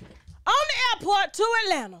 Literally. On the airport to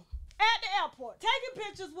Atlanta. At the airport. Taking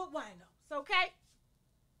pictures with winos. Okay?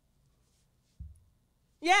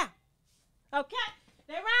 Yeah. Okay?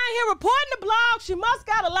 They around here reporting the blog. She must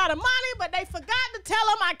got a lot of money, but they forgot to tell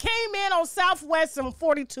them I came in on Southwest on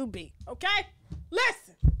 42B. Okay?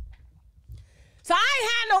 Listen. So I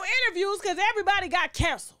ain't had no interviews because everybody got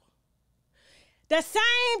canceled. The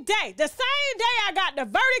same day I got the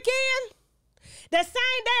verdict in, the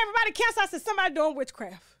same day everybody canceled, I said, somebody doing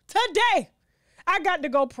witchcraft. Today, I got to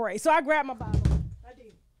go pray. So I grabbed my Bible. I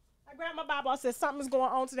did. I grabbed my Bible. I said, something's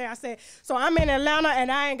going on today. I said, so I'm in Atlanta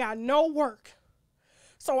and I ain't got no work.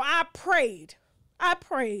 So I prayed. I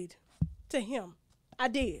prayed to him. I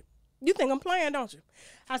did. You think I'm playing, don't you?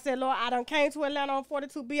 I said, Lord, I done came to Atlanta on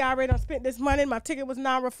 42B. I already done spent this money. My ticket was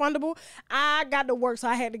non-refundable. I got to work, so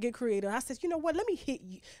I had to get creative. I said, you know what? Let me hit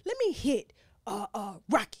you. Let me hit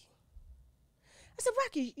Rocky. I said,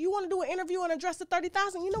 Rocky, you want to do an interview and address the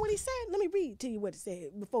 30,000? You know what he said? Let me read to you what he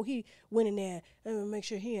said before he went in there and make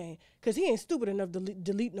sure he ain't, because he ain't stupid enough to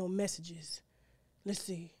delete no messages. Let's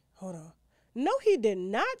see. Hold on. No, he did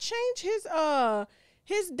not change his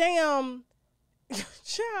damn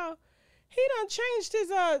child. He done changed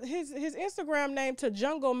his Instagram name to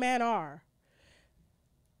Jungle Man R.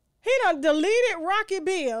 He done deleted Rocky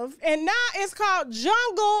Biv, and now it's called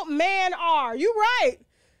Jungle Man R. You right.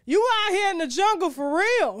 You out here in the jungle for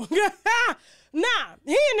real. Nah,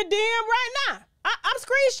 he in the DM right now. I'm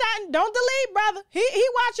screenshotting. Don't delete, brother. He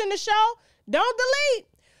watching the show. Don't delete.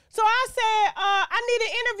 So I said, I need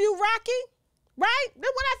to interview Rocky, right?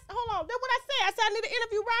 Hold on. That's what I said. I said, I need to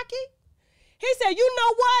interview Rocky. He said, you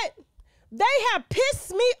know what? They have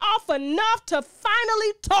pissed me off enough to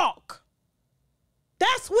finally talk.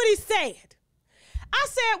 That's what he said. I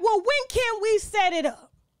said, well, when can we set it up?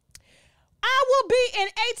 I will be in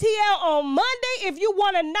ATL on Monday. If you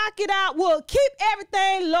want to knock it out, we'll keep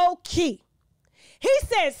everything low key. He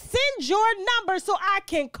said, send your number so I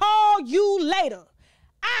can call you later.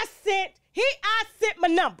 I sent my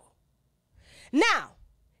number. Now,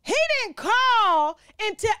 he didn't call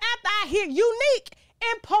until after I hit Unique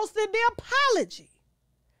and posted the apology.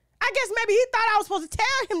 I guess maybe he thought I was supposed to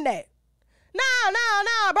tell him that. Nah,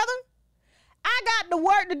 brother. I got the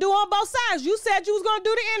work to do on both sides. You said you was going to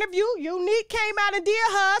do the interview. Unique came out and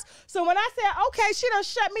did hers. So when I said, okay, she done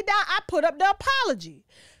shut me down, I put up the apology.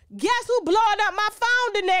 Guess who blowed up my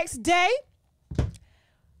phone the next day?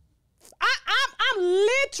 I'm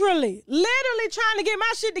literally trying to get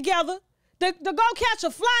my shit together to go catch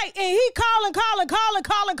a flight, and he calling.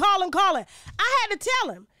 I had to tell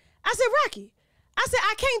him. I said, Rocky, I said,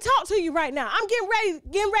 I can't talk to you right now. I'm getting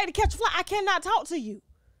ready to catch a flight. I cannot talk to you.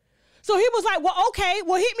 So he was like, well, okay,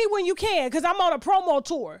 well, hit me when you can, because I'm on a promo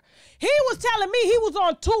tour. He was telling me he was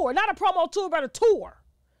on tour, not a promo tour, but a tour.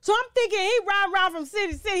 So I'm thinking he riding around from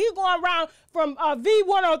city to city. He going around from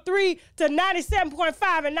V103 to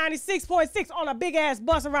 97.5 and 96.6 on a big-ass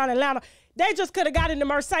bus around Atlanta. They just could have got in the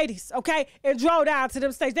Mercedes, okay, and drove down to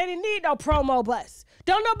them states. They didn't need no promo bus.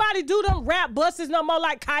 Don't nobody do them rap buses no more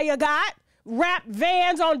like Kaya got. Rap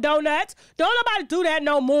vans on donuts. Don't nobody do that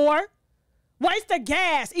no more. Waste of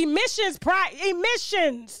gas. Emissions.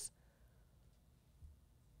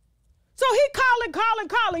 So he calling.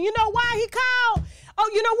 You know why he called? oh,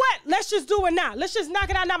 you know what? Let's just do it now. Let's just knock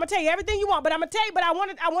it out. And I'm gonna tell you everything you want, but I'm gonna tell you, but I want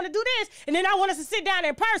to do this, and then I want us to sit down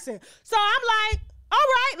in person. So I'm like, all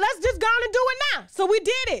right, let's just go on and do it now. So we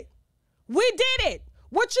did it. We did it.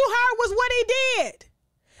 What you heard was what he did.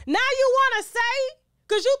 Now you want to say,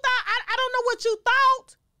 because you thought, I don't know what you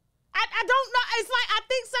thought. I don't know. It's like, I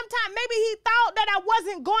think sometimes maybe he thought that I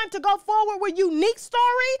wasn't going to go forward with unique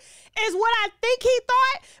story is what I think he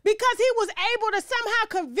thought, because he was able to somehow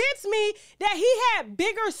convince me that he had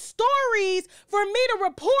bigger stories for me to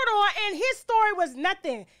report on, and his story was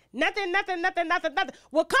nothing. Nothing.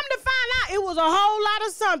 Well, come to find out, it was a whole lot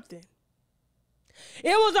of something.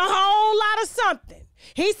 It was a whole lot of something.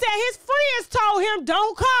 He said his friends told him,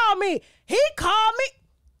 don't call me. He called me.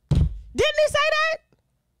 Didn't he say that?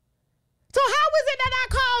 So how is it that I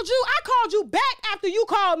called you? I called you back after you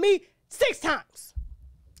called me 6 times.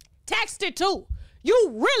 Texted too.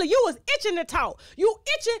 You was itching to talk. You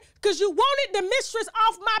itching because you wanted the mistress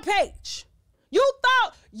off my page. You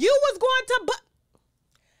thought you was going to,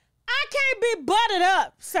 I can't be buttered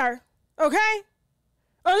up, sir. Okay?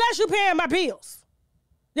 Unless you're paying my bills.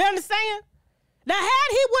 You understand? Now,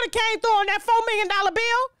 had he would have came through on that $4 million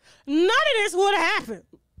bill, none of this would have happened.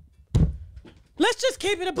 Let's just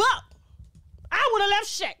keep it a buck. I would have left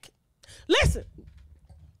Shaq. Listen.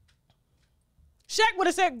 Shaq would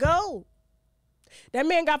have said, go. That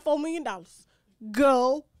man got $4 million.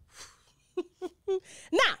 Go.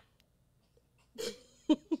 Now.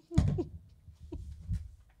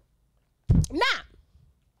 Now.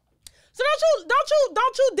 So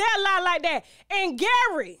don't you dare lie like that. And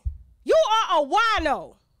Gary, you are a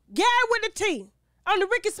wino. Gary with the T on the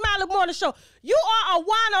Ricky Smiley Morning Show. You are a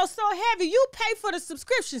wino so heavy, you pay for the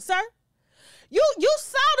subscription, sir. You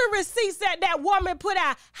saw the receipts that woman put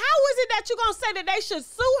out. How is it that you're going to say that they should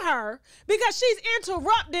sue her because she's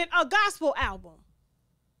interrupted a gospel album?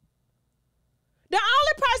 The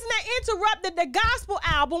only person that interrupted the gospel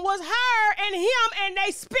album was her and him and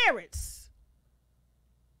their spirits.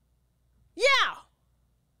 Yeah.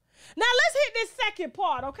 Now let's hit this second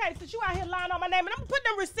part, okay? Since you out here lying on my name, and I'm going to put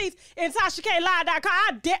them receipts in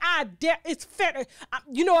TashaKLive.com. I dare, it's federal.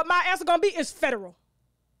 You know what my answer going to be? It's federal.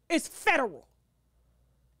 It's federal.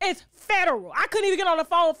 It's federal. I couldn't even get on the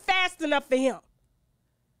phone fast enough for him.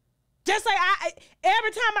 Just like every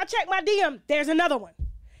time I check my DM, there's another one.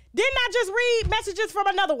 Didn't I just read messages from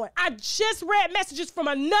another one? I just read messages from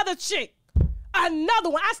another chick. Another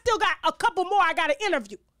one. I still got a couple more I got to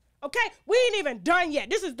interview. Okay? We ain't even done yet.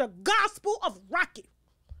 This is the gospel of Rocky.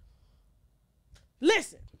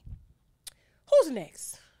 Listen. Who's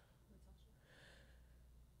next?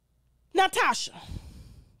 Now, Tasha.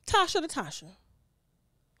 Tasha.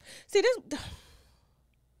 See, this...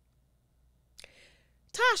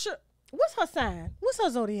 Tasha, what's her sign? What's her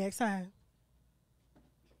zodiac sign?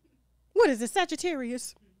 What is it,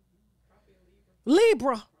 Sagittarius?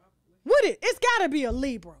 Libra. What it? It's got to be a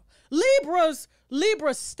Libra. Libras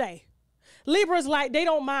stay. Libras, like, they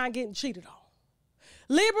don't mind getting cheated on.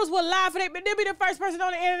 Libras will lie for that, but they'll be the first person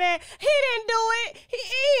on the internet. He didn't do it. He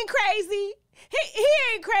ain't crazy. He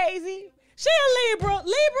ain't crazy. She a Libra.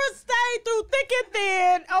 Libras stay through thick and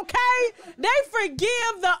thin, okay? They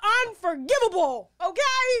forgive the unforgivable,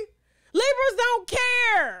 okay? Libras don't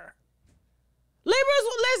care. Libras,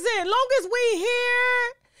 listen, long as we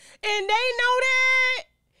here and they know that,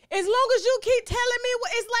 as long as you keep telling me,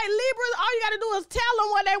 it's like Libras, all you got to do is tell them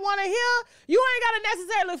what they want to hear. You ain't got to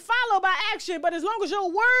necessarily follow by action, but as long as your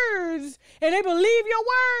words, and they believe your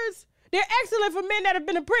words, they're excellent for men that have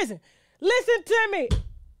been in prison. Listen to me.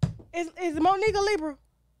 Is Monique a Libra?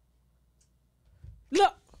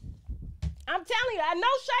 Look, I'm telling you, I know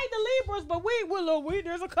shade the Libras, but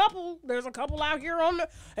there's a couple out here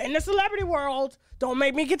in the celebrity world. Don't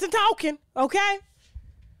make me get to talking, okay?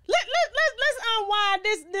 Let's unwind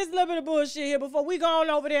this little bit of bullshit here before we go on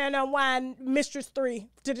over there and unwind Mistress 3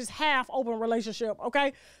 to this half-open relationship,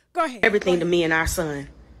 okay? Go ahead. Everything to me and our son.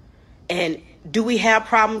 And do we have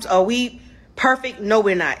problems? Are we perfect? No,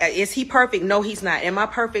 we're not. Is he perfect? No, he's not. Am I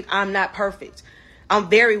perfect? I'm not perfect. I'm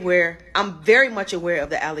very much aware of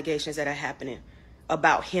the allegations that are happening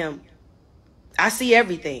about him. I see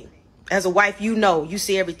everything. As a wife, you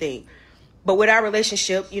see everything. But with our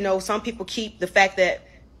relationship, some people keep the fact that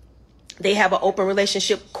they have an open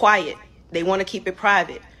relationship quiet. They want to keep it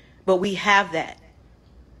private. But we have that.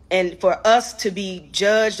 And for us to be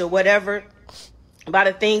judged or whatever by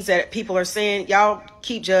the things that people are saying, y'all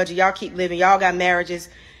keep judging, y'all keep living, y'all got marriages.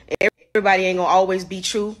 Everybody ain't going to always be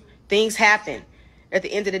true. Things happen. At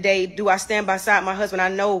the end of the day, do I stand beside my husband? I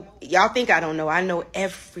know, y'all think I don't know. I know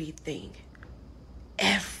everything.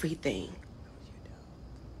 Everything.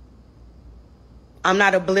 I'm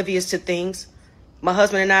not oblivious to things. My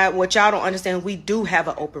husband and I, what y'all don't understand, we do have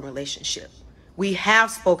an open relationship. We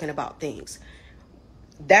have spoken about things.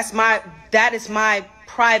 That is my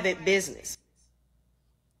private business.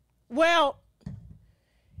 Well,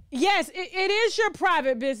 yes, it is your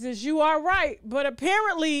private business. You are right. But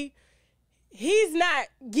apparently, he's not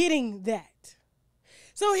getting that.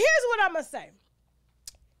 So here's what I'm going to say.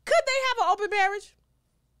 Could they have an open marriage?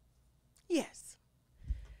 Yes.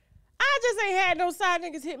 I just ain't had no side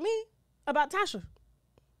niggas hit me about Tasha.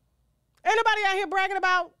 Ain't nobody out here bragging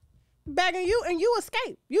about bagging you, and you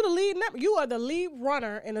escape. You the lead. You are the lead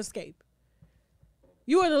runner in Escape.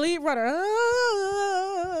 You are the lead runner.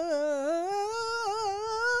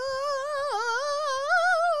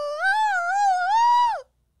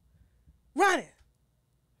 Running.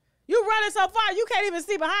 You running so far, you can't even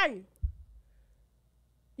see behind you.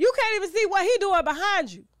 You can't even see what he doing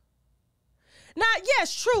behind you. Now,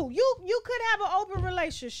 yes, true. You could have an open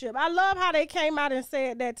relationship. I love how they came out and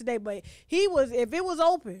said that today, but if it was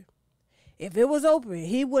open,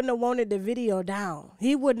 he wouldn't have wanted the video down.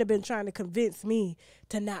 He wouldn't have been trying to convince me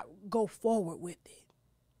to not go forward with it.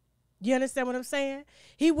 You understand what I'm saying?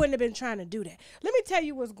 He wouldn't have been trying to do that. Let me tell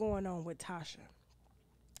you what's going on with Tasha.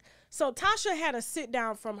 So Tasha had a sit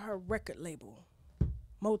down from her record label,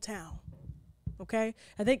 Motown. Okay?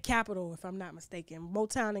 I think Capitol, if I'm not mistaken.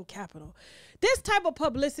 Motown and Capitol. This type of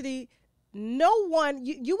publicity, no one,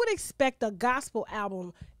 you would expect a gospel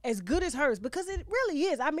album as good as hers, because it really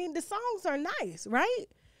is. I mean, the songs are nice, right?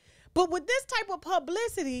 But with this type of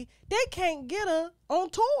publicity, they can't get her on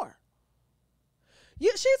tour.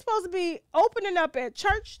 She's supposed to be opening up at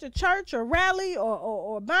church to church or rally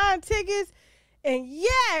or buying tickets, and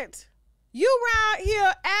yet you around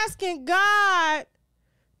here asking God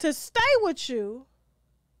to stay with you.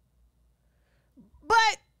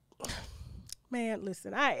 But man,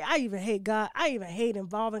 listen, I even hate God. I even hate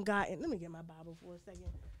involving God. And let me get my Bible for a second.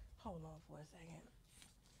 Hold on for a second.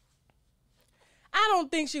 I don't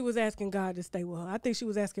think she was asking God to stay with her. I think she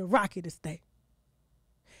was asking Rocky to stay.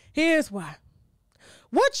 Here's why.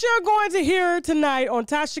 What you're going to hear tonight on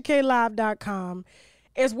TashaKLive.com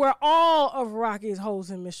is where all of Rocky's hoes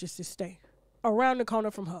and mistresses stay, around the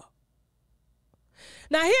corner from her.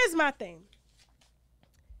 Now, here's my thing.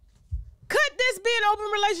 Could this be an open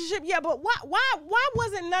relationship? Yeah, but why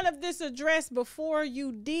wasn't none of this addressed before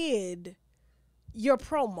you did your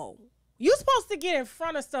promo? You're supposed to get in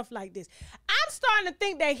front of stuff like this. I'm starting to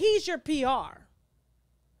think that he's your PR.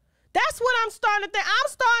 That's what I'm starting to think. I'm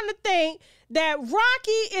starting to think that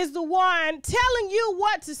Rocky is the one telling you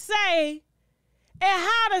what to say and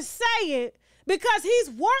how to say it, because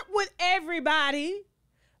he's worked with everybody.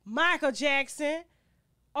 Michael Jackson,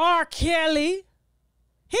 R. Kelly.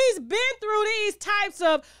 He's been through these types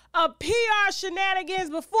of PR shenanigans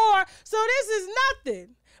before, so this is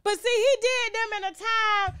nothing. But see, he did them in a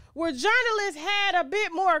time where journalists had a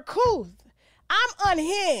bit more couth. I'm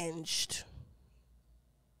unhinged.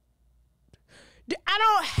 I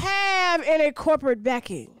don't have any corporate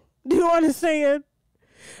backing. Do you understand?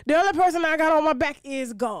 The only person I got on my back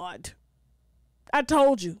is God. I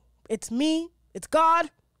told you. It's me. It's God.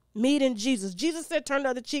 Me and Jesus. Jesus said, turn the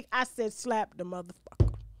other cheek. I said, slap the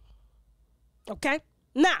motherfucker. Okay?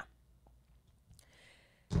 Now,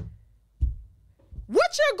 what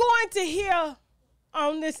you're going to hear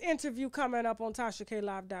on this interview coming up on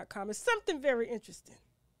TashaKLive.com is something very interesting.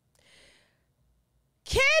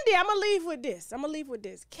 Candy, I'm going to leave with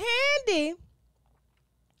this. Candy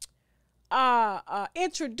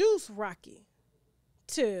introduced Rocky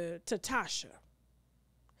to Tasha.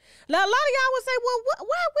 Now, a lot of y'all would say,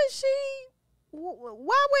 well,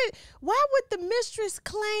 why would the mistress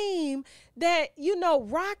claim that,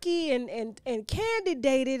 Rocky and Candy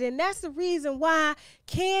dated, and that's the reason why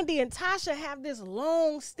Candy and Tasha have this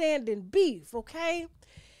long-standing beef, okay?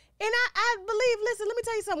 And I believe, listen, let me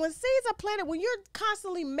tell you something. When seeds are planted, when you're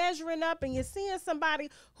constantly measuring up and you're seeing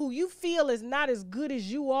somebody who you feel is not as good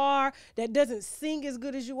as you are, that doesn't sing as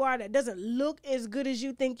good as you are, that doesn't look as good as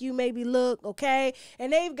you think you maybe look, okay?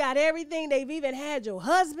 And they've got everything. They've even had your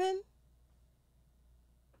husband,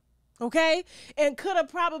 okay? And could have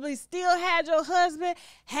probably still had your husband,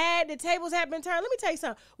 had the tables had been turned. Let me tell you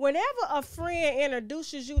something. Whenever a friend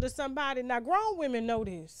introduces you to somebody, now grown women know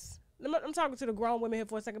this. I'm talking to the grown women here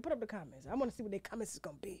for a second. Put up the comments. I want to see what their comments is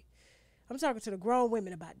going to be. I'm talking to the grown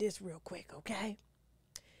women about this real quick, okay?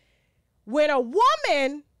 When a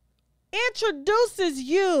woman introduces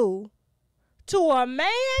you to a man,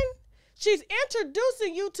 she's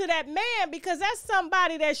introducing you to that man because that's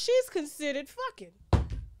somebody that she's considered fucking.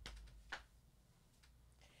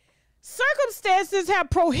 Circumstances have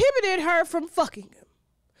prohibited her from fucking him.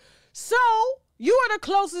 So you are the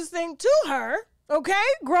closest thing to her, Okay?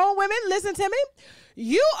 Grown women, listen to me.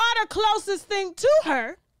 You are the closest thing to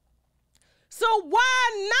her. So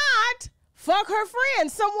why not fuck her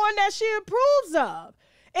friend, someone that she approves of?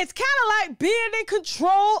 It's kind of like being in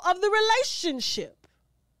control of the relationship.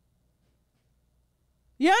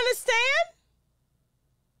 You understand?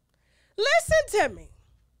 Listen to me.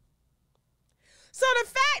 So the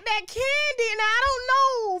fact that Candy, and I don't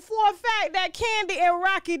know for a fact that Candy and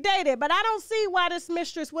Rocky dated, but I don't see why this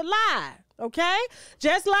mistress would lie, okay?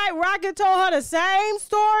 Just like Rocky told her the same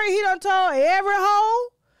story he done told every hoe,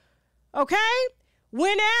 okay?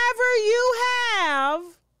 Whenever you have,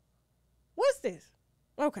 what's this?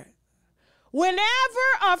 Okay. Whenever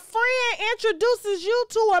a friend introduces you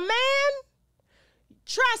to a man,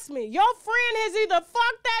 trust me, your friend has either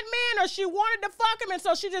fucked that man or she wanted to fuck him, and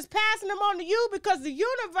so she just passing him on to you because the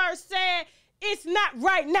universe said it's not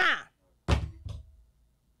right now.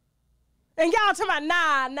 And y'all talking about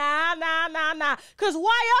nah. Because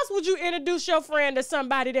why else would you introduce your friend to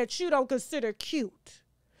somebody that you don't consider cute?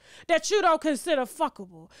 That you don't consider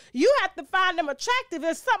fuckable? You have to find them attractive.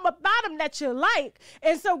 There's something about them that you like.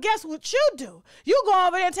 And so guess what you do? You go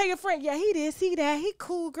over there and tell your friend, yeah, he this, he that, he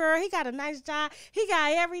cool, girl, he got a nice job, he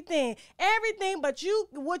got everything but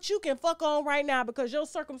what you can fuck on right now because your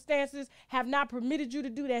circumstances have not permitted you to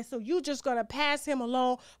do that. So you just gonna pass him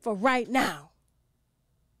along for right now.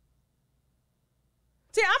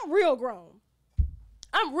 See, I'm real grown.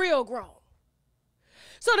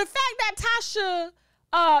 So the fact that Tasha,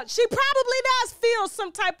 she probably does feel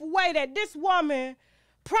some type of way that this woman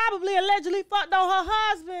probably allegedly fucked on her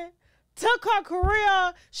husband, took her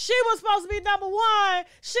career. She was supposed to be number one.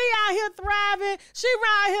 She out here thriving. She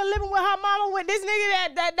around here living with her mama with this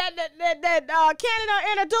nigga that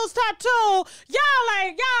Canada introduced her to.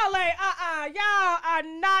 Y'all are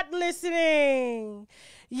not listening.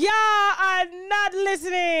 Y'all are not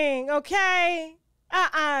listening, okay?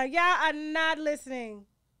 Y'all are not listening.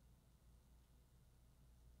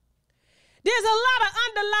 There's a lot of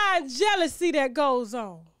underlying jealousy that goes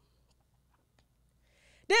on.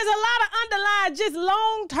 There's a lot of underlying just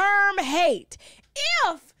long-term hate.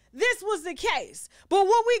 If this was the case. But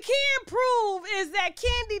what we can prove is that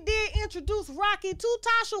Candy did introduce Rocky to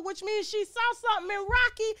Tasha, which means she saw something in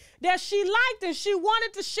Rocky that she liked and she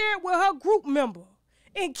wanted to share it with her group member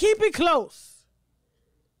and keep it close.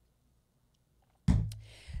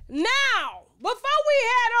 Now, before we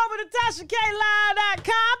head over to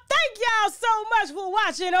TashaKLive.com, thank y'all so much for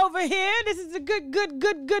watching over here. This is a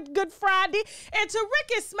good Friday. And to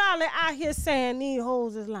Ricky Smiley out here saying these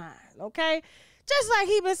hoes is lying, okay? Just like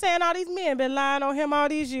he been saying all these men been lying on him all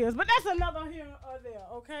these years. But that's another here or there,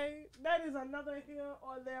 okay? That is another here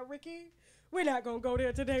or there, Ricky. We're not going to go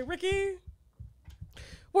there today, Ricky.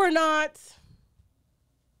 We're not.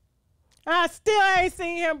 I still ain't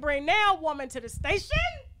seen him bring that woman to the station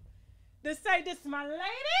to say, this is my lady.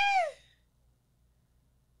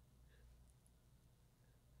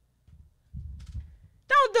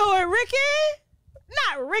 Don't do it, Ricky.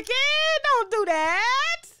 Not Ricky. Don't do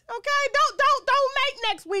that. Okay? Don't make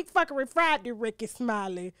next week fucking Friday, Ricky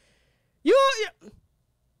Smiley. You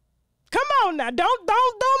come on now. Don't do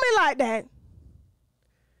me like that.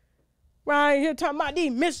 Right here talking about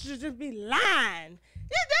these mistresses just be lying.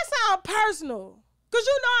 That sounds personal. Because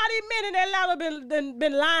you know how these men in Atlanta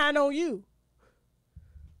been lying on you.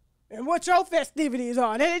 And what your festivities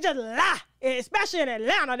are. They just lie. Especially in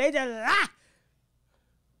Atlanta, they just lie.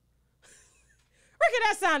 Ricky,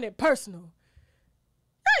 that sounded personal.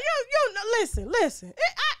 Listen.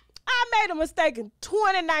 I made a mistake in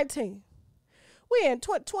 2019. We in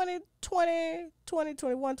 2020,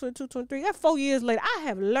 2021, 22, 23. That's 4 years later. I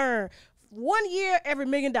have learned 1 year every $1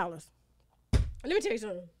 million. Let me tell you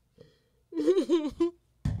something.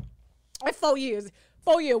 That's 4 years.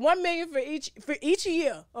 4 years, 1 million for each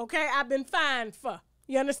year. Okay, I've been fined for.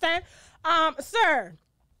 You understand?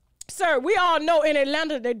 Sir, we all know in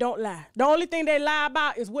Atlanta they don't lie. The only thing they lie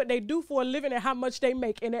about is what they do for a living and how much they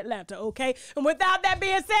make in Atlanta, okay? And without that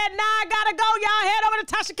being said, now I gotta go. Y'all head over to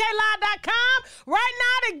TashaKLive.com right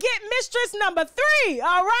now to get mistress number 3,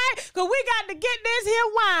 all right? Because we got to get this here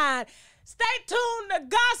wine. Stay tuned. The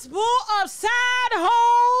gospel of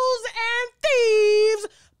SideHo's and Thieves